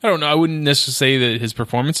 I don't know. I wouldn't necessarily say that his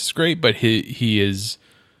performance is great, but he is,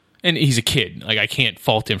 and he's a kid. Like, I can't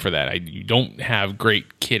fault him for that. You don't have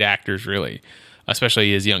great kid actors, really,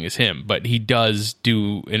 especially as young as him. But he does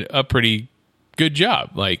do a pretty good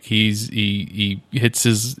job. Like, he hits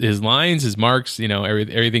his lines, his marks, you know,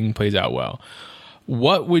 everything plays out well.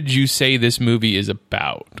 What would you say this movie is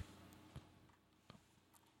about?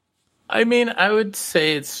 I mean, I would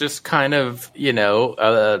say it's just kind of, you know,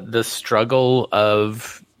 the struggle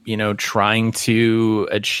of trying to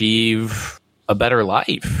achieve a better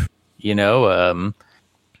life.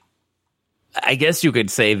 I guess you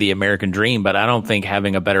could say the American dream, but I don't think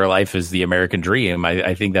having a better life is the American dream.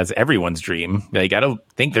 I think that's everyone's dream. Like, I don't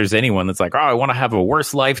think there's anyone that's like, oh, I want to have a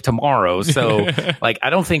worse life tomorrow. So like, I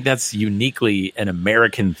don't think that's uniquely an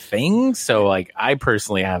American thing. So like, I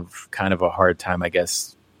personally have kind of a hard time, I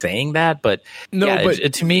guess, saying that. But no, yeah,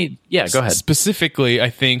 but to me, yeah, go ahead. Specifically, I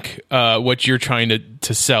think what you're trying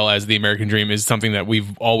to sell as the American dream is something that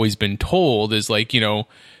we've always been told is like,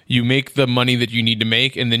 you make the money that you need to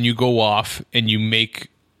make, and then you go off and you make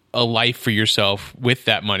a life for yourself with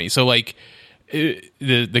that money. So, like,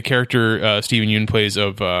 the character Stephen Yeun plays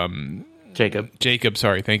of Jacob.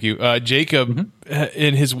 Sorry, thank you. Jacob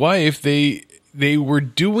and his wife, they were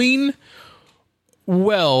doing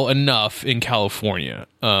well enough in California,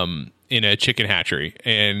 in a chicken hatchery,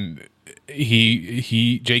 and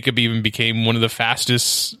Jacob even became one of the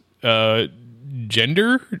fastest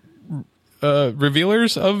gender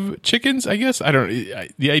revealers of chickens, I guess. I don't.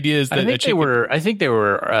 The idea is that I think they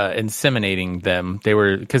were inseminating them. They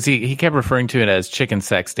were, because he kept referring to it as chicken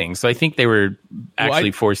sexting. So I think they were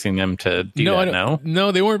actually forcing them to do that.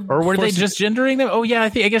 No, they weren't. Or were they just gendering them? Oh yeah, I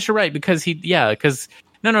guess you're right, because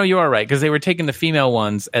no, you are right, because they were taking the female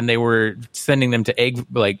ones and they were sending them to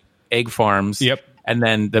egg farms. Yep. And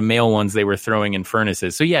then the male ones they were throwing in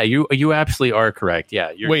furnaces. So yeah, you absolutely are correct.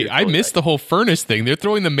 Yeah. Wait, I missed the whole furnace thing. They're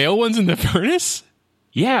throwing the male ones in the furnace?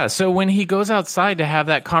 Yeah, so when he goes outside to have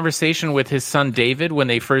that conversation with his son David, when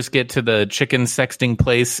they first get to the chicken sexting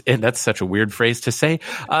place, and that's such a weird phrase to say,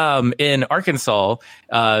 in Arkansas,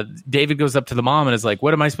 David goes up to the mom and is like,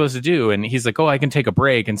 what am I supposed to do? And he's like, oh, I can take a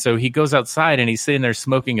break. And so he goes outside and he's sitting there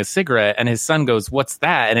smoking a cigarette, and his son goes, what's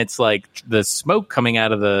that? And it's like the smoke coming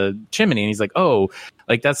out of the chimney. And he's like, oh,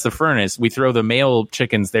 like that's the furnace. We throw the male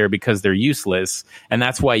chickens there because they're useless. And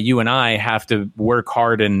that's why you and I have to work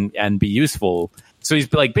hard and be useful. So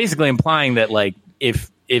he's like basically implying that like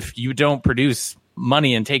if you don't produce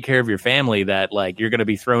money and take care of your family, that like you're going to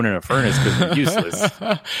be thrown in a furnace because you're useless.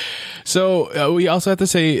 So we also have to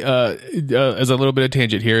say, as a little bit of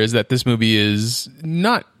tangent here, is that this movie is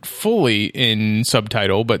not fully in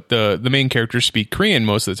subtitle, but the main characters speak Korean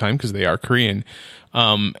most of the time because they are Korean.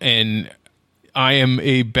 And I am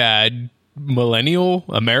a bad millennial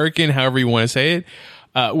American, however you want to say it.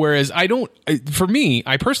 Whereas I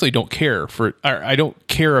personally don't care I don't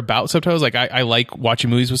care about subtitles. Like I like watching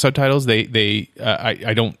movies with subtitles. It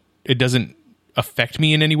doesn't affect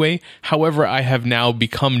me in any way. However, I have now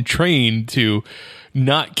become trained to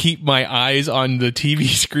not keep my eyes on the TV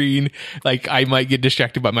screen. Like I might get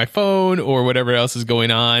distracted by my phone or whatever else is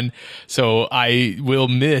going on. So I will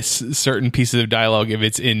miss certain pieces of dialogue if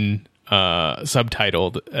it's in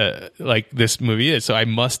subtitled like this movie is. So I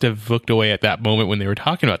must have looked away at that moment when they were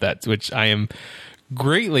talking about that, which I am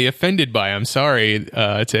greatly offended by. I'm sorry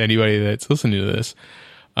to anybody that's listening to this.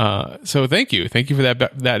 So thank you for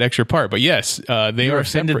that extra part. But yes, you're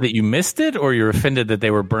offended that you missed it, or you're offended that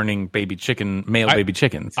they were burning baby chickens.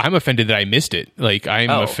 I'm offended that I missed it. Like I'm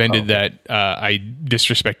offended that I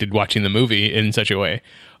disrespected watching the movie in such a way.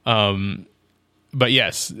 But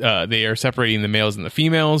yes, they are separating the males and the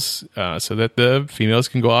females so that the females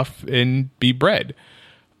can go off and be bred.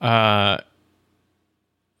 I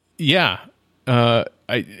guess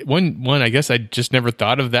I just never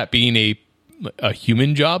thought of that being a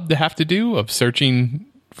human job to have to do, of searching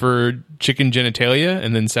for chicken genitalia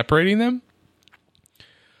and then separating them.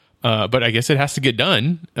 But I guess it has to get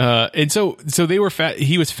done. And so they were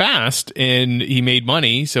he was fast and he made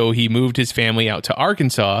money. So he moved his family out to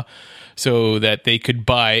Arkansas so that they could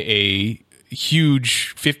buy a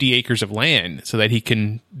huge 50 acres of land so that he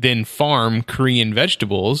can then farm Korean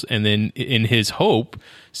vegetables, and then in his hope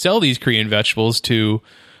sell these Korean vegetables to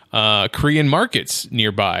Korean markets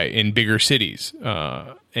nearby in bigger cities,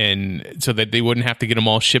 and so that they wouldn't have to get them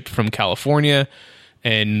all shipped from California,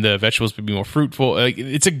 and the vegetables would be more fruitful. Like,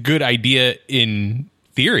 it's a good idea in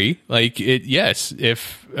theory. Like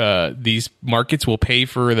if these markets will pay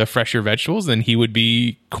for the fresher vegetables, then he would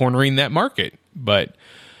be cornering that market. But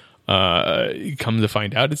come to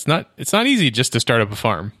find out, it's not easy just to start up a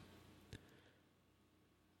farm.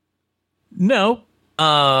 No,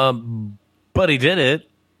 but he did it.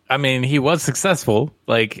 I mean, he was successful.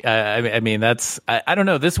 Like, I mean, that's, I don't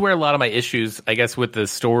know. This is where a lot of my issues, I guess, with the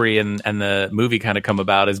story and the movie kind of come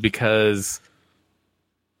about, is because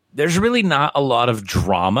there's really not a lot of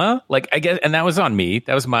drama. Like, I guess, and that was on me.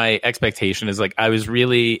 That was my expectation, is like, I was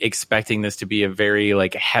really expecting this to be a very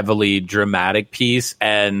like heavily dramatic piece.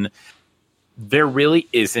 And there really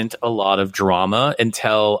isn't a lot of drama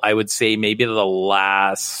until I would say maybe the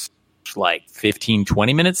last first like 15,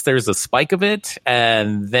 20 minutes, there's a spike of it.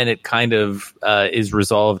 And then it kind of is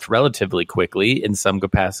resolved relatively quickly in some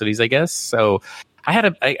capacities, I guess. So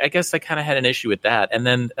I guess I kind of had an issue with that. And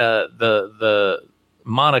then the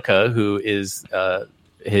Monica, who is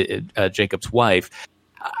Jacob's wife,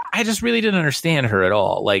 I just really didn't understand her at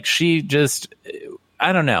all. Like, she just,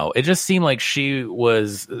 I don't know. It just seemed like she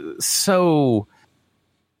was so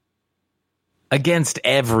against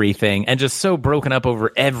everything and just so broken up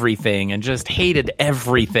over everything and just hated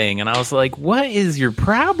everything. And I was like, what is your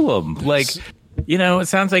problem? Like, you know, it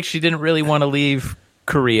sounds like she didn't really want to leave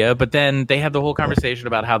Korea, but then they had the whole conversation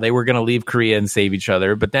about how they were going to leave Korea and save each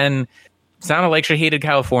other. But then sounded like she hated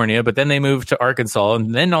California, but then they moved to Arkansas,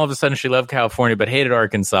 and then all of a sudden she loved California but hated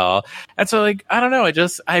Arkansas. And so, like, I don't know,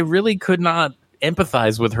 I really could not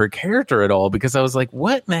empathize with her character at all, because I was like,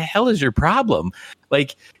 what in the hell is your problem?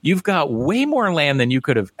 Like, you've got way more land than you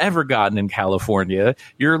could have ever gotten in California.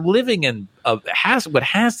 You're living in what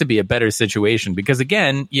has to be a better situation, because,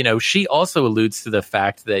 again, you know, she also alludes to the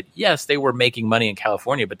fact that, yes, they were making money in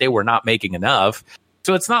California, but they were not making enough.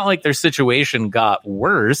 So it's not like their situation got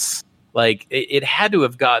worse. Like, it had to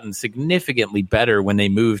have gotten significantly better when they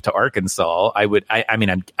moved to Arkansas.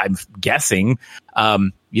 I'm guessing.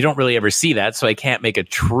 You don't really ever see that, so I can't make a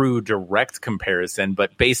true direct comparison.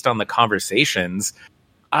 But based on the conversations,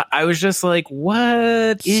 I was just like,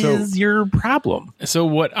 what is your problem? So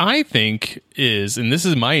what I think is, and this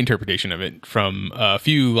is my interpretation of it from a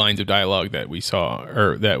few lines of dialogue that we saw,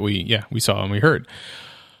 or that we saw and we heard.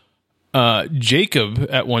 Jacob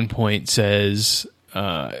at one point says,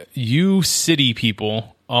 you city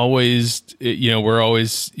people always, you know,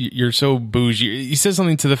 you're so bougie. He says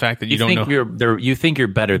something to the fact that you don't know. You think you're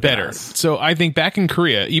better than us. So I think back in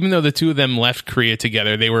Korea, even though the two of them left Korea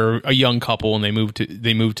together, they were a young couple and they moved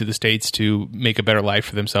to the States to make a better life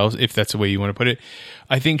for themselves, if that's the way you want to put it.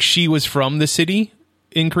 I think she was from the city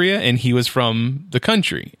in Korea and he was from the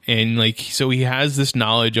country. And like, so he has this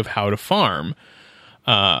knowledge of how to farm.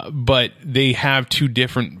 But they have two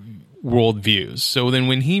different worldviews. So then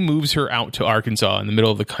when he moves her out to Arkansas in the middle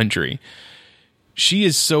of the country, she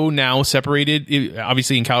is so now separated.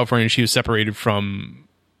 Obviously in California, she was separated from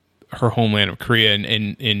her homeland of Korea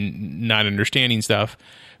and not understanding stuff.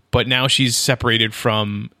 But now she's separated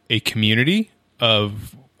from a community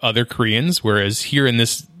of other Koreans. Whereas here in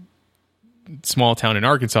this small town in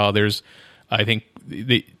Arkansas, there's, I think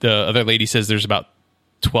the other lady says there's about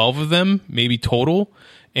 12 of them, maybe total.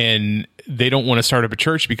 And they don't want to start up a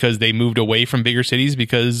church because they moved away from bigger cities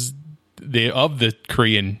because of the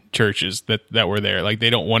Korean churches that were there. Like, they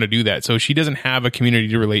don't want to do that. So she doesn't have a community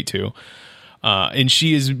to relate to. And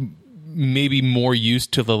she is maybe more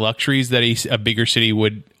used to the luxuries that a bigger city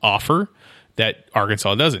would offer that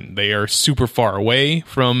Arkansas doesn't. They are super far away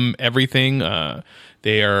from everything.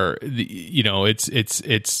 They are, you know,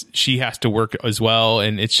 it's she has to work as well.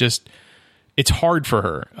 And it's hard for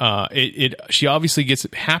her. She obviously gets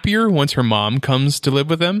happier once her mom comes to live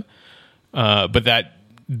with them, but that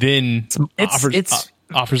then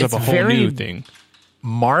offers up a whole new thing.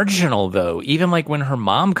 Marginal, though. Even like when her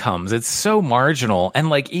mom comes, it's so marginal, and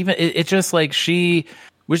like even it's just like she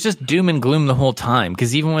was just doom and gloom the whole time.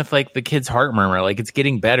 Because even with like the kid's heart murmur, like it's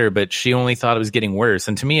getting better, but she only thought it was getting worse.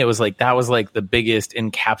 And to me, it was like that was like the biggest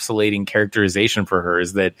encapsulating characterization for her,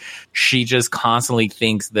 is that she just constantly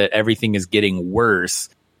thinks that everything is getting worse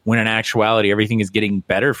when in actuality everything is getting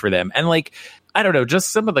better for them. And like, I don't know,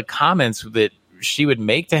 just some of the comments that she would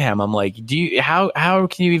make to him, I'm like, how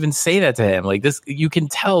can you even say that to him? Like, this, you can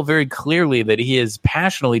tell very clearly that he is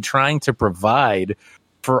passionately trying to provide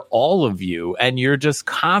for all of you, and you're just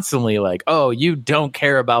constantly like, oh, you don't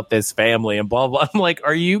care about this family and blah blah. I'm like,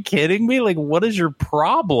 are you kidding me? Like, what is your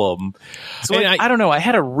problem? So like, I don't know, I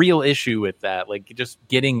had a real issue with that, like just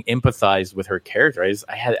getting empathized with her character.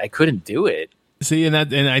 I couldn't do it. See, and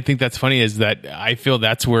I think that's funny, is that I feel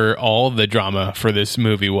that's where all the drama for this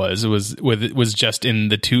movie was just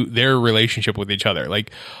in their relationship with each other. Like,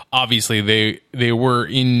 obviously they were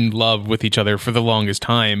in love with each other for the longest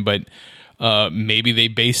time, but maybe they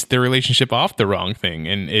based their relationship off the wrong thing,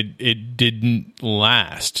 and it didn't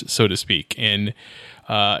last, so to speak. And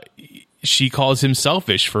she calls him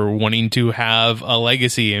selfish for wanting to have a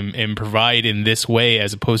legacy and provide in this way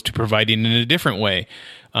as opposed to providing in a different way.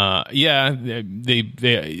 They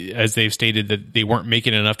as they've stated, that they weren't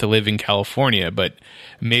making enough to live in California, but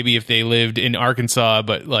maybe if they lived in Arkansas,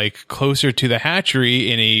 but like closer to the hatchery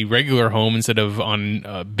in a regular home instead of on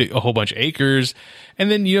a whole bunch of acres. And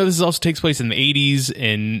then, you know, this also takes place in the 80s,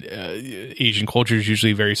 and Asian culture is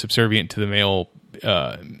usually very subservient to the male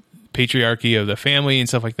patriarchy of the family and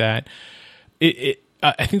stuff like that.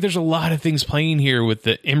 I think there's a lot of things playing here with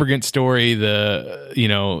the immigrant story, the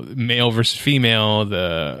male versus female,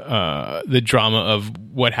 the drama of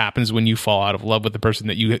what happens when you fall out of love with the person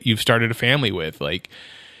that you've started a family with, like,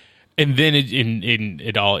 and then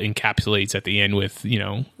it all encapsulates at the end with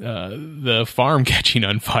the farm catching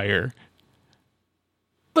on fire.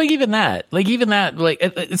 Like even that,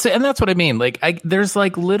 and that's what I mean. Like, there's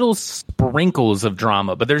like little sprinkles of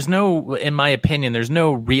drama, but there's no, in my opinion, there's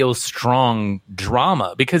no real strong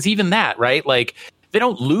drama, because even that, right? Like, they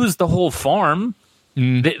don't lose the whole farm.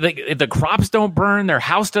 The crops don't burn. Their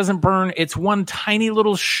house doesn't burn. It's one tiny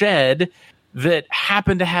little shed that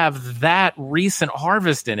happened to have that recent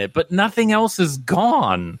harvest in it, but nothing else is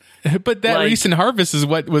gone. But that recent harvest is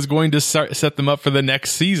what was going to set them up for the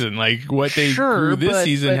next season. Like, what they grew this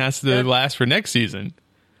season has to last for next season.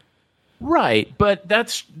 Right, but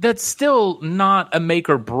that's still not a make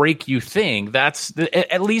or break you thing. That's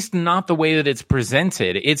at least not the way that it's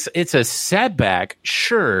presented. It's a setback,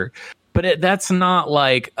 sure, but that's not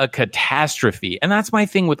like a catastrophe. And that's my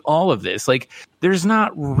thing with all of this. Like, there's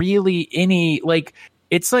not really any, like,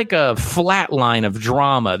 it's like a flat line of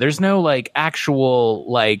drama. There's no like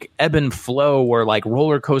actual like ebb and flow or like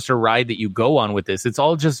roller coaster ride that you go on with this. It's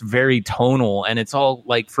all just very tonal, and it's all,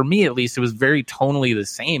 like, for me at least, it was very tonally the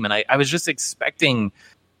same. And I was just expecting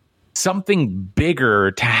something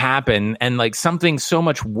bigger to happen, and like something so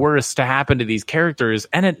much worse to happen to these characters,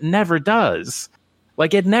 and it never does.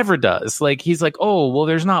 Like, it never does. Like, he's like, oh, well,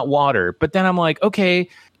 there's not water. But then I'm like, okay,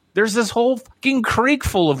 there's this whole fucking creek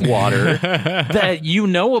full of water that you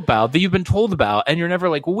know about, that you've been told about, and you're never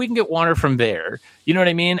like, well, we can get water from there. You know what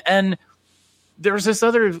I mean? And there's this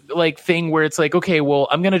other like thing where it's like, okay, well,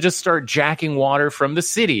 I'm going to just start jacking water from the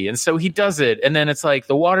city. And so he does it. And then it's like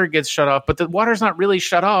the water gets shut off, but the water's not really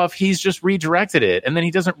shut off. He's just redirected it. And then he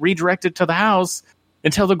doesn't redirect it to the house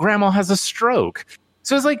until the grandma has a stroke.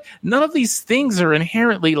 So it's like, none of these things are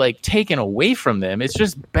inherently like taken away from them. It's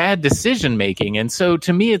just bad decision making. And so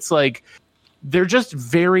to me, it's like, they're just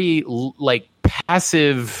very like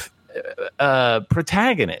passive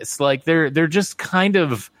protagonists. Like, they're just kind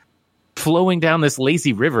of flowing down this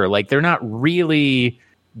lazy river. Like, they're not really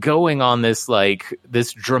going on this like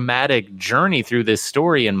this dramatic journey through this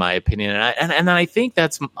story, in my opinion. And I think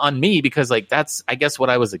that's on me, because like that's, I guess, what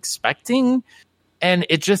I was expecting, and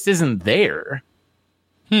it just isn't there.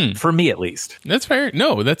 For me, at least. That's fair.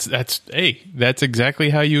 No, that's exactly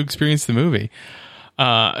how you experience the movie.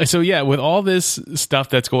 So yeah, with all this stuff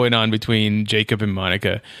that's going on between Jacob and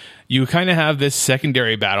Monica, you kind of have this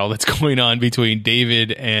secondary battle that's going on between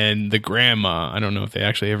David and the grandma. I don't know if they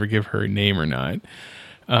actually ever give her a name or not.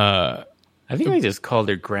 I think they just called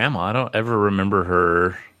her grandma. I don't ever remember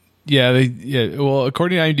her. Yeah. Well,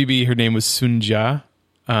 according to IMDb, her name was Sunja.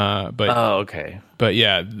 Okay. But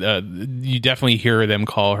yeah, you definitely hear them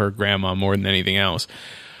call her grandma more than anything else.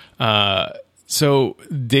 So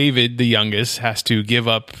David, the youngest, has to give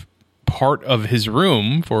up part of his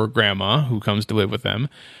room for grandma, who comes to live with them.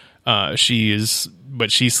 She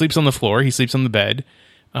sleeps on the floor. He sleeps on the bed.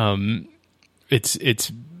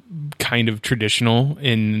 It's kind of traditional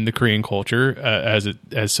in the Korean culture,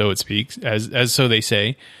 as so they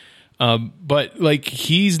say. But like,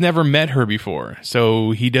 he's never met her before,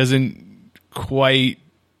 so he doesn't quite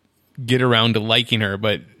get around to liking her,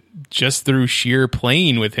 but just through sheer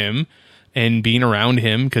playing with him and being around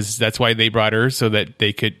him, because that's why they brought her, so that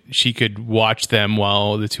she could watch them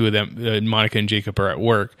while the two of them, Monica and Jacob, are at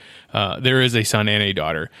work. There is a son and a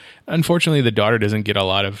daughter. Unfortunately, the daughter doesn't get a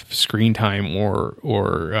lot of screen time or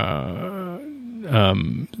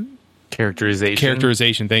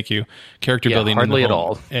characterization. Thank you. Character building. Hardly at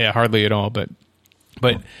all. Yeah, hardly at all. But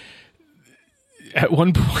at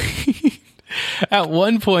one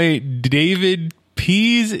point, David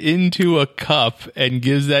pees into a cup and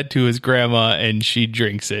gives that to his grandma, and she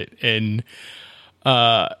drinks it. And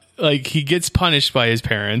like, he gets punished by his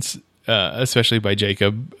parents, especially by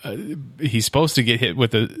Jacob. He's supposed to get hit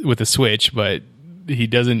with a switch, but he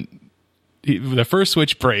doesn't. The first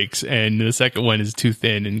switch breaks, and the second one is too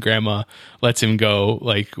thin, and grandma lets him go,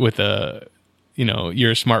 like, with a,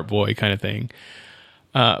 you're a smart boy kind of thing.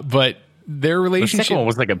 But their relationship, the second one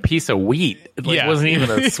was like a piece of wheat. It wasn't even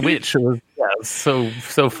a switch. It was so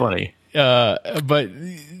funny. But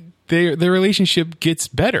their relationship gets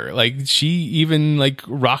better. Like, she even like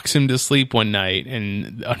rocks him to sleep one night,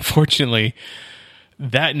 and unfortunately,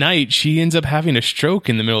 that night she ends up having a stroke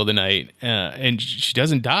in the middle of the night, and she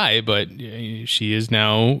doesn't die, but she is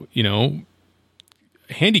now,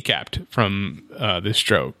 handicapped from this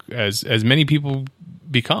stroke, as many people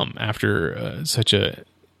become after such a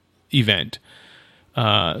event.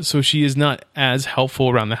 So she is not as helpful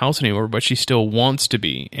around the house anymore, but she still wants to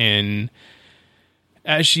be. And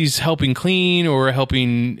as she's helping clean or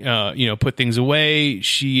helping, put things away,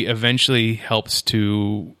 she eventually helps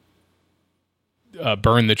to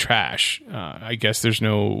burn the trash. I guess there's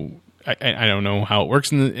no, I don't know how it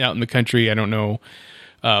works out in the country. I don't know,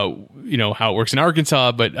 how it works in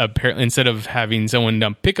Arkansas, but apparently instead of having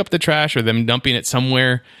someone pick up the trash or them dumping it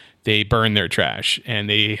somewhere, they burn their trash, and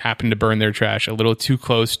they happen to burn their trash a little too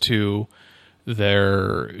close to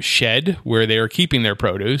their shed where they are keeping their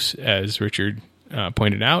produce, as Richard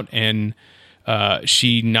pointed out. And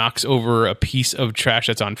she knocks over a piece of trash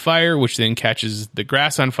that's on fire, which then catches the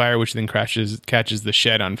grass on fire, which then catches the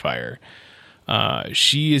shed on fire.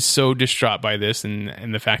 She is so distraught by this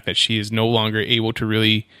and the fact that she is no longer able to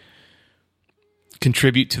really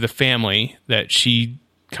contribute to the family that she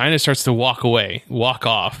kind of starts to walk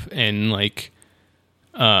off, and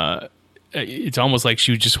it's almost like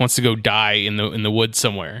she just wants to go die in the woods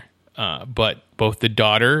somewhere. But both the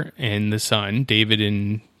daughter and the son, David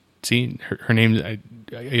and her name, I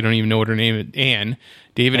don't even know what her name is, Anne.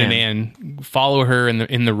 David and Anne follow her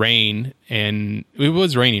in the rain, and it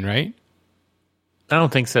was raining, right? I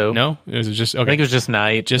don't think so. No, it was just okay. I think it was just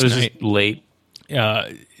night. Just late.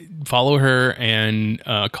 Follow her and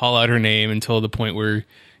call out her name until the point where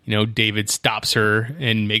David stops her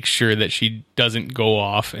and makes sure that she doesn't go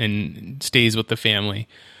off and stays with the family.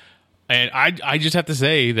 And I just have to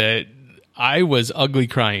say that I was ugly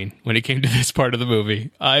crying when it came to this part of the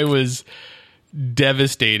movie. I was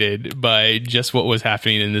devastated by just what was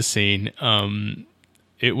happening in this scene.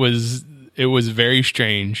 It was very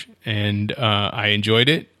strange, and I enjoyed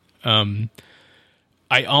it.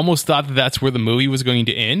 I almost thought that that's where the movie was going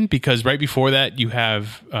to end, because right before that you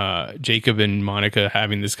have Jacob and Monica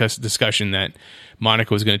having this discussion that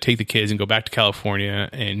Monica was going to take the kids and go back to California,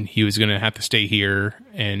 and he was going to have to stay here,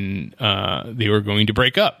 and they were going to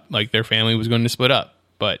break up. Like, their family was going to split up.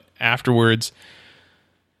 But afterwards,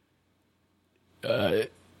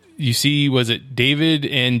 you see, was it David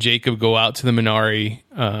and Jacob go out to the Minari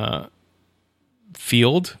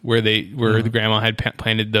field where the grandma had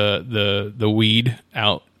planted the weed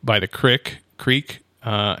out by the creek,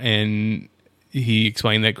 and he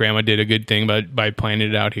explained that grandma did a good thing by planting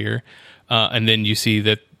it out here, and then you see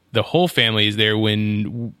that the whole family is there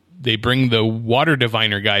when they bring the water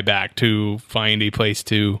diviner guy back to find a place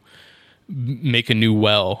to make a new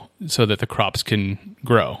well so that the crops can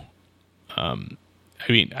grow.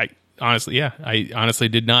 I honestly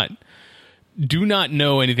do not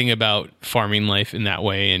know anything about farming life in that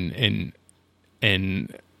way,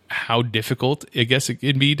 and how difficult I guess it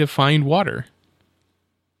can be to find water.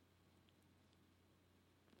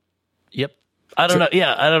 Yep. I don't know.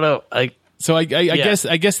 Yeah, I don't know. I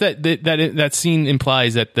guess that scene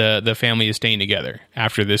implies that the family is staying together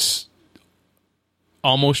after this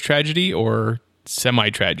almost tragedy or semi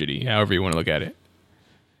tragedy, however you want to look at it.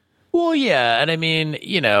 Well, yeah, and I mean,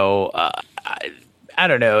 I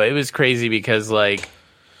don't know. It was crazy because, I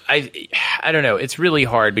don't know. It's really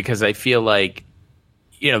hard because I feel like,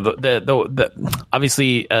 the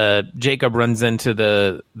obviously Jacob runs into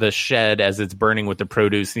the shed as it's burning with the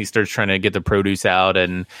produce, and he starts trying to get the produce out,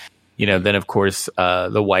 and then of course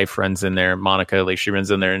the wife runs in there, Monica, she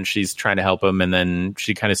runs in there and she's trying to help him, and then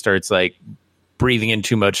she kind of starts breathing in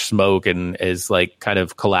too much smoke and is kind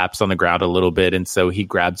of collapsed on the ground a little bit, and so he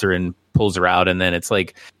grabs her and pulls her out, and then it's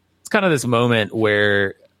kind of this moment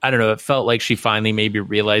where, I don't know, it felt like she finally maybe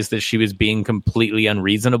realized that she was being completely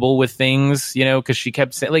unreasonable with things, because she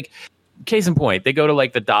kept saying, case in point, they go to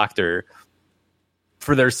the doctor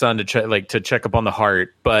for their son to check up on the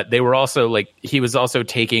heart, but they were also he was also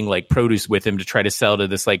taking produce with him to try to sell to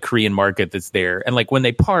this Korean market that's there. And when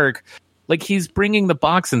they park, he's bringing the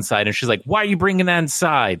box inside, and she's like, why are you bringing that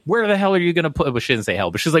inside? Where the hell are you going to put, well, she didn't say hell,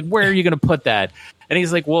 but she's like, where are you going to put that? And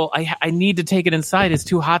he's like, well, I need to take it inside. It's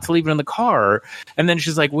too hot to leave it in the car. And then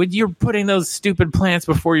she's like, well, you're putting those stupid plants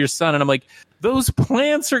before your son. And I'm like, those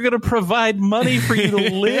plants are going to provide money for you to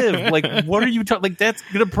live. What are you talking? That's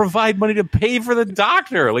going to provide money to pay for the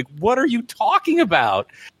doctor. What are you talking about?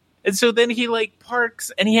 And so then he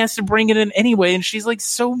parks and he has to bring it in anyway. And she's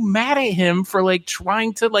so mad at him for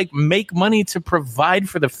trying to make money to provide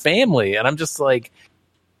for the family. And I'm just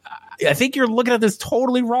I think you're looking at this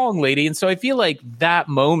totally wrong, lady. And so I feel that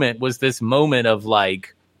moment was this moment of a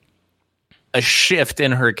shift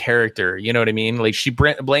in her character. You know what I mean? She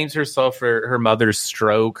blames herself for her mother's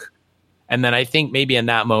stroke. And then I think maybe in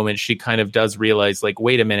that moment, she kind of does realize,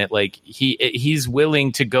 wait a minute, he's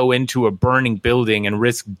willing to go into a burning building and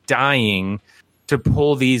risk dying to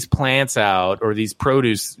pull these plants out or these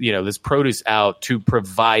produce, this produce out to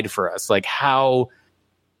provide for us. How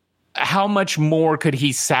how much more could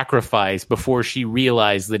he sacrifice before she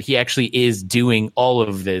realized that he actually is doing all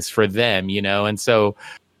of this for them, you know? And so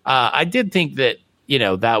I did think that, you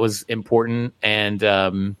know, that was important. And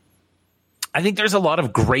I think there's a lot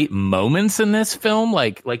of great moments in this film.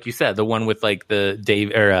 Like you said, the one with like the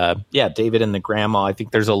David and the grandma. I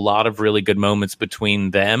think there's a lot of really good moments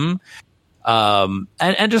between them. And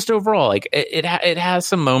just overall, like it has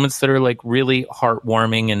some moments that are like really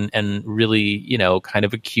heartwarming and really, you know, kind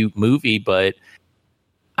of a cute movie, but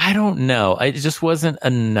I don't know. It just wasn't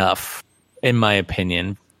enough in my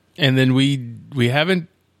opinion. And then we haven't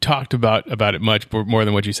talked about it much more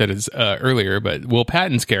than what you said earlier, but Will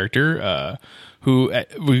Patton's character, who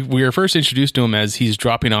we were first introduced to him as he's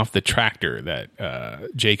dropping off the tractor that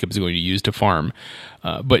Jacob's going to use to farm.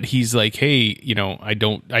 But he's like, hey, you know,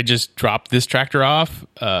 I just dropped this tractor off.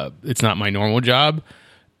 It's not my normal job.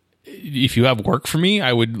 If you have work for me,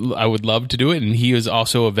 I would love to do it. And he is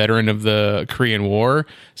also a veteran of the Korean War,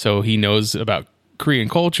 so he knows about Korean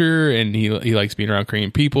culture and he likes being around Korean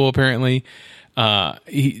people apparently.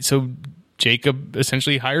 So Jacob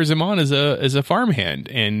essentially hires him on as a farmhand,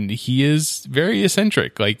 and he is very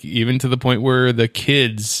eccentric, like even to the point where the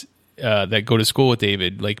kids that go to school with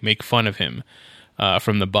David like make fun of him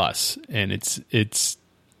from the bus, and it's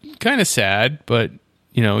kind of sad, but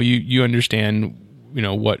you know you understand, you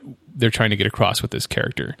know, what they're trying to get across with this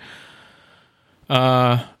character.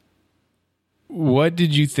 What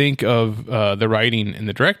did you think of the writing and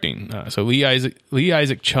the directing? So Lee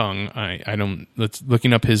Isaac Chung,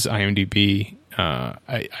 looking up his IMDb.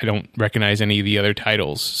 I don't recognize any of the other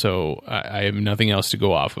titles, so I have nothing else to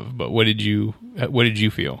go off of. But what did you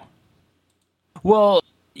feel? Well,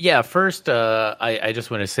 yeah. First, I just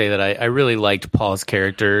want to say that I really liked Paul's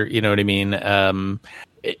character. You know what I mean?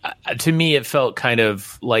 To me, it felt kind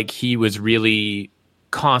of like he was really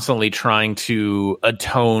constantly trying to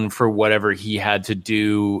atone for whatever he had to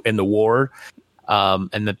do in the war,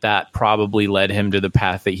 and that probably led him to the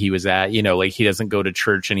path that he was at. You know, like he doesn't go to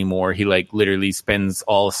church anymore. He like literally spends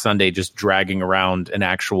all Sunday just dragging around an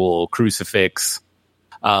actual crucifix,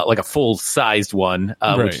 like a full-sized one,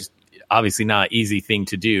 right. Which is obviously not an easy thing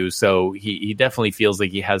to do. So he definitely feels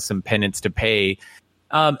like he has some penance to pay.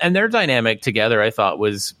 And their dynamic together, I thought,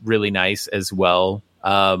 was really nice as well.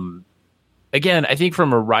 Again, I think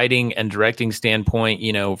from a writing and directing standpoint,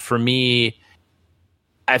 you know, for me,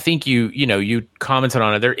 I think you commented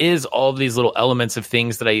on it. There is all these little elements of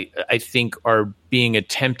things that I think are being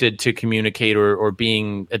attempted to communicate or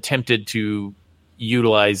being attempted to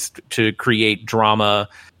utilize to create drama.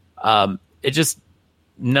 It just,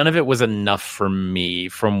 none of it was enough for me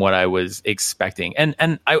from what I was expecting.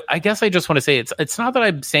 And I guess I just want to say it's not that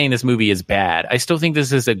I'm saying this movie is bad. I still think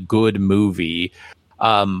this is a good movie.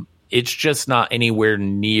 It's just not anywhere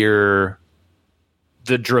near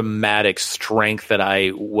the dramatic strength that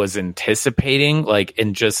I was anticipating. Like,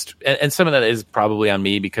 and some of that is probably on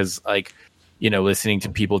me because, like, you know, listening to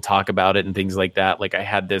people talk about it and things like that. Like, I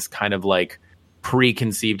had this kind of like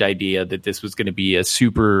preconceived idea that this was going to be a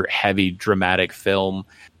super heavy dramatic film.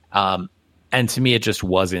 And to me, it just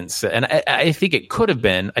wasn't. And I think it could have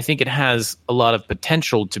been. I think it has a lot of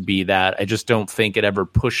potential to be that. I just don't think it ever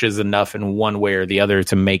pushes enough in one way or the other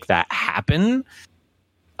to make that happen.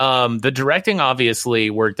 The directing obviously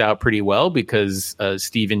worked out pretty well because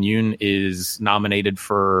Steven Yeun is nominated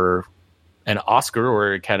for an Oscar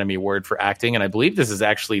or Academy Award for acting. And I believe this is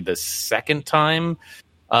actually the second time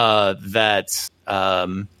that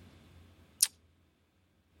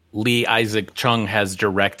Lee Isaac Chung has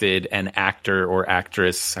directed an actor or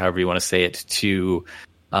actress, however you want to say it, to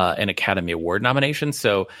an Academy Award nomination.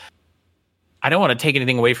 So I don't want to take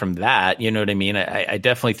anything away from that. You know what I mean? I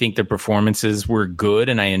definitely think the performances were good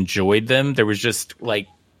and I enjoyed them. There was just like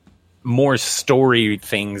more story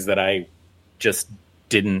things that I just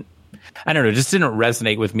didn't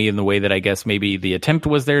resonate with me in the way that I guess maybe the attempt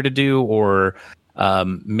was there to do, or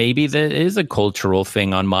maybe that is a cultural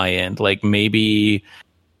thing on my end. Like maybe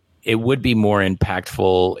it would be more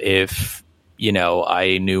impactful if, you know,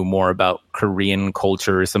 I knew more about Korean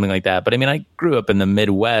culture or something like that. But I mean, I grew up in the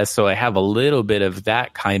Midwest, so I have a little bit of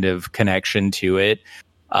that kind of connection to it.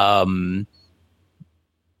 So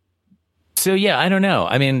yeah, I don't know.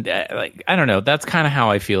 I mean, I don't know. That's kind of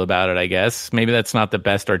how I feel about it, I guess. Maybe that's not the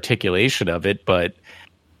best articulation of it, but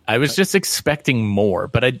I was just expecting more.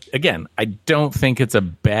 But I don't think it's a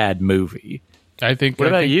bad movie. What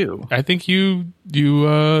about you? I think you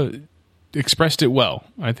expressed it well.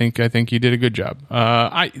 I think you did a good job.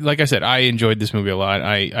 Like I said, I enjoyed this movie a lot.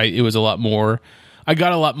 It was a lot more. I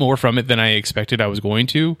got a lot more from it than I expected I was going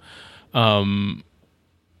to.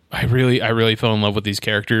 I really fell in love with these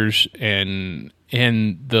characters and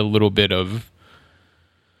the little bit of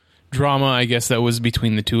drama, I guess, that was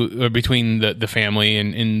between the two, or between the family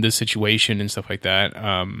and the situation and stuff like that.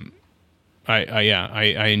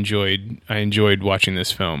 I enjoyed watching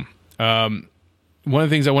this film. One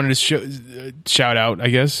of the things I wanted to shout out, I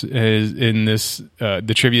guess, is in this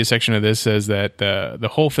the trivia section of this says that the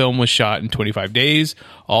whole film was shot in 25 days.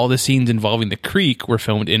 All the scenes involving the creek were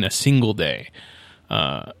filmed in a single day.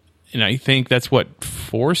 And I think that's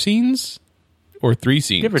 4 scenes or 3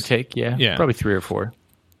 scenes, give or take. Yeah, probably 3 or 4.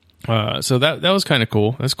 So that was kind of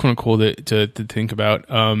cool. That's kind of cool to think about.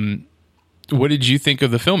 What did you think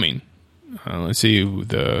of the filming? Let's see who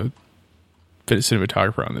the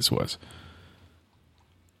cinematographer on this was.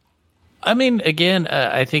 I mean, again,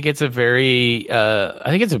 I think it's a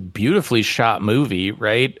beautifully shot movie,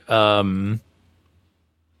 right?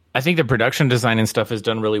 I think the production design and stuff is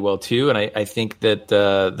done really well too, and I think that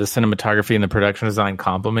the cinematography and the production design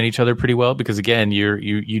complement each other pretty well, because again,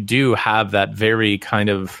 you do have that very kind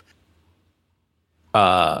of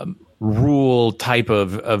rural type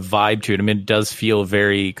of vibe to it. I mean, it does feel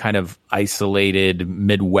very kind of isolated,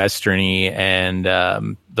 Midwesterny, and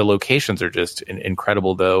the locations are just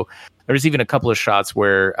incredible. Though there's even a couple of shots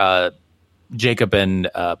where Jacob and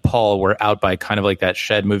Paul were out by kind of like that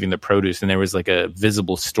shed moving the produce, and there was like a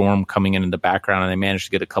visible storm coming in the background, and they managed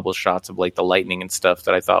to get a couple of shots of like the lightning and stuff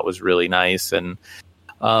that I thought was really nice. And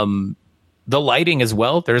the lighting as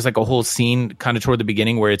well. There's like a whole scene kind of toward the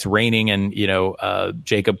beginning where it's raining, and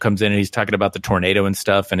Jacob comes in and he's talking about the tornado and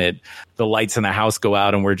stuff, and the lights in the house go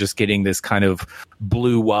out, and we're just getting this kind of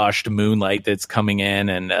blue washed moonlight that's coming in,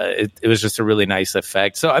 and it was just a really nice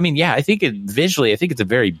effect. So I mean, yeah, I think visually, I think it's a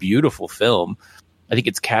very beautiful film. I think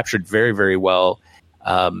it's captured very, very well,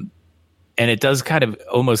 and it does kind of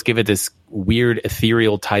almost give it this weird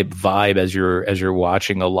ethereal type vibe as you're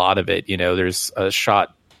watching a lot of it. There's a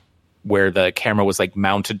shot where the camera was like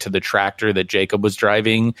mounted to the tractor that Jacob was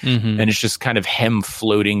driving, and it's just kind of him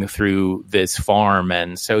floating through this farm.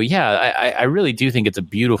 And so, yeah, I really do think it's a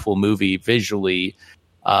beautiful movie visually.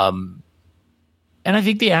 And I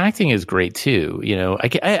think the acting is great too.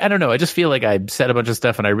 I don't know. I just feel like I said a bunch of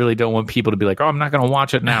stuff, and I really don't want people to be like, oh, I'm not going to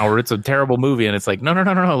watch it now, or it's a terrible movie. And it's like, no.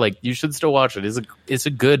 Like, you should still watch it. It's a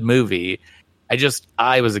good movie.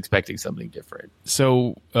 I was expecting something different.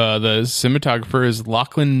 So the cinematographer is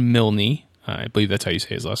Lachlan Milne. I believe that's how you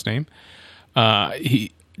say his last name.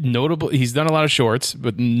 He's done a lot of shorts,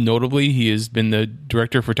 but notably he has been the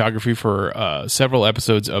director of photography for several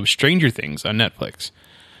episodes of Stranger Things on Netflix.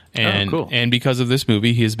 And cool. And because of this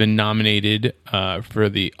movie, he has been nominated for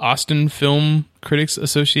the Austin Film Critics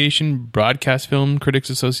Association, Broadcast Film Critics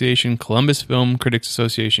Association, Columbus Film Critics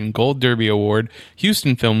Association, Gold Derby Award,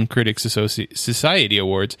 Houston Film Critics Society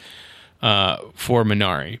Awards for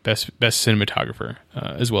Minari, best cinematographer,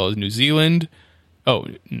 as well as New Zealand. Oh,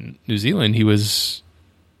 New Zealand, he was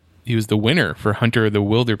the winner for Hunt for the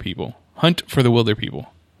Wilder People.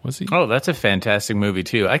 Was he? Oh, that's a fantastic movie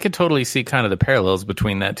too. I could totally see kind of the parallels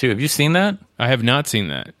between that too. Have you seen that? I have not seen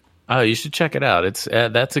that. Oh, you should check it out. It's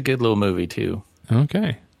that's a good little movie too.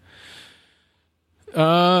 Okay.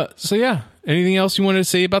 So yeah, anything else you wanted to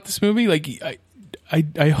say about this movie? Like,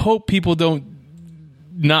 I hope people don't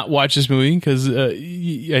not watch this movie, because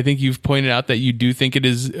I think you've pointed out that you do think it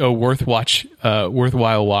is a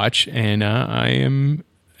worthwhile watch, and I am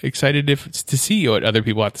excited to see what other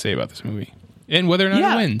people have to say about this movie. And whether or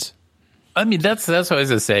not it wins. I mean, that's what I was going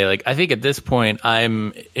to say. Like, I think at this point,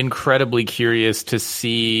 I'm incredibly curious to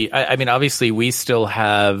see. I mean, obviously, we still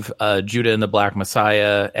have Judah and the Black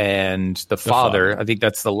Messiah and the Father. I think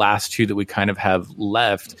that's the last two that we kind of have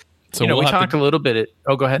left. So we talked a little bit.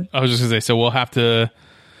 Oh, go ahead. I was just going to say, so we'll have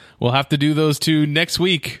to do those two next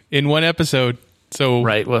week in one episode. So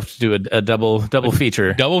right, we'll have to do a double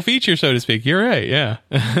feature, so to speak. You're right. Yeah.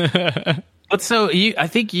 But so I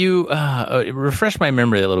think you refresh my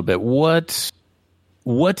memory a little bit. What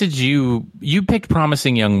did you picked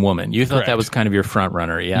Promising Young Woman? You thought Correct. That was kind of your front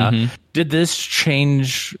runner, yeah? Mm-hmm. Did this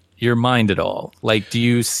change your mind at all? Like, do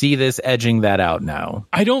you see this edging that out now?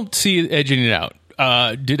 I don't see it edging it out.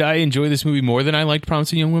 Did I enjoy this movie more than I liked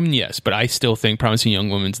Promising Young Woman? Yes, but I still think Promising Young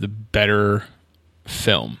Woman's the better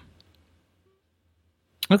film.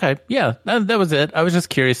 Okay, yeah, that was it. I was just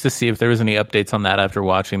curious to see if there was any updates on that after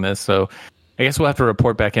watching this, so I guess we'll have to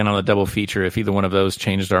report back in on the double feature if either one of those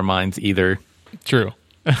changed our minds either. True.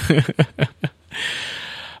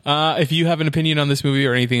 If you have an opinion on this movie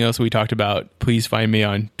or anything else we talked about, please find me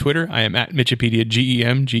on Twitter. I am at Mitchipedia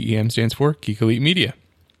GEM. GEM stands for Geek Elite Media.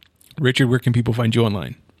 Richard, where can people find you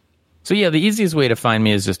online? So yeah, the easiest way to find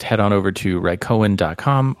me is just head on over to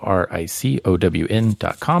ricown.com, RICOWN.com,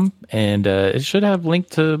 and it should have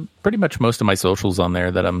linked to pretty much most of my socials on there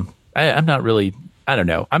that I'm not really, I don't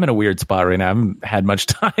know. I'm in a weird spot right now. I haven't had much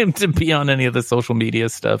time to be on any of the social media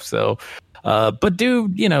stuff. So, but do,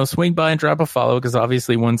 swing by and drop a follow, because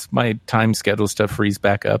obviously once my time schedule stuff frees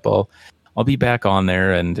back up, I'll be back on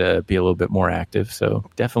there and be a little bit more active. So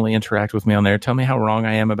definitely interact with me on there. Tell me how wrong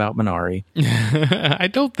I am about Minari. I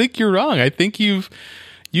don't think you're wrong. I think you've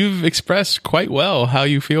expressed quite well how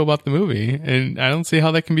you feel about the movie, and I don't see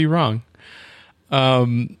how that can be wrong.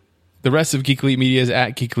 The rest of Geek Elite Media is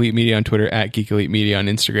at Geek Elite Media on Twitter, at Geek Elite Media on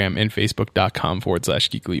Instagram, and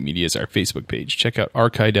Facebook.com/Geek Elite Media is our Facebook page. Check out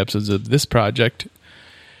archived episodes of this podcast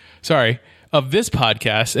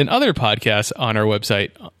and other podcasts on our website,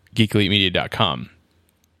 geekelitemedia.com.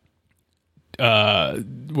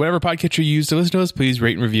 Whatever podcatcher you use to listen to us, please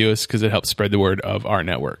rate and review us, because it helps spread the word of our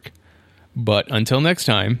network. But until next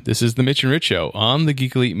time, this is the Mitch and Rich Show on the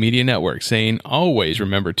Geek Elite Media Network, saying always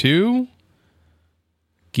remember to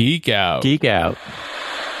geek out. Geek out.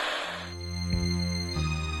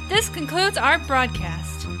 This concludes our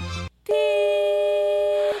broadcast.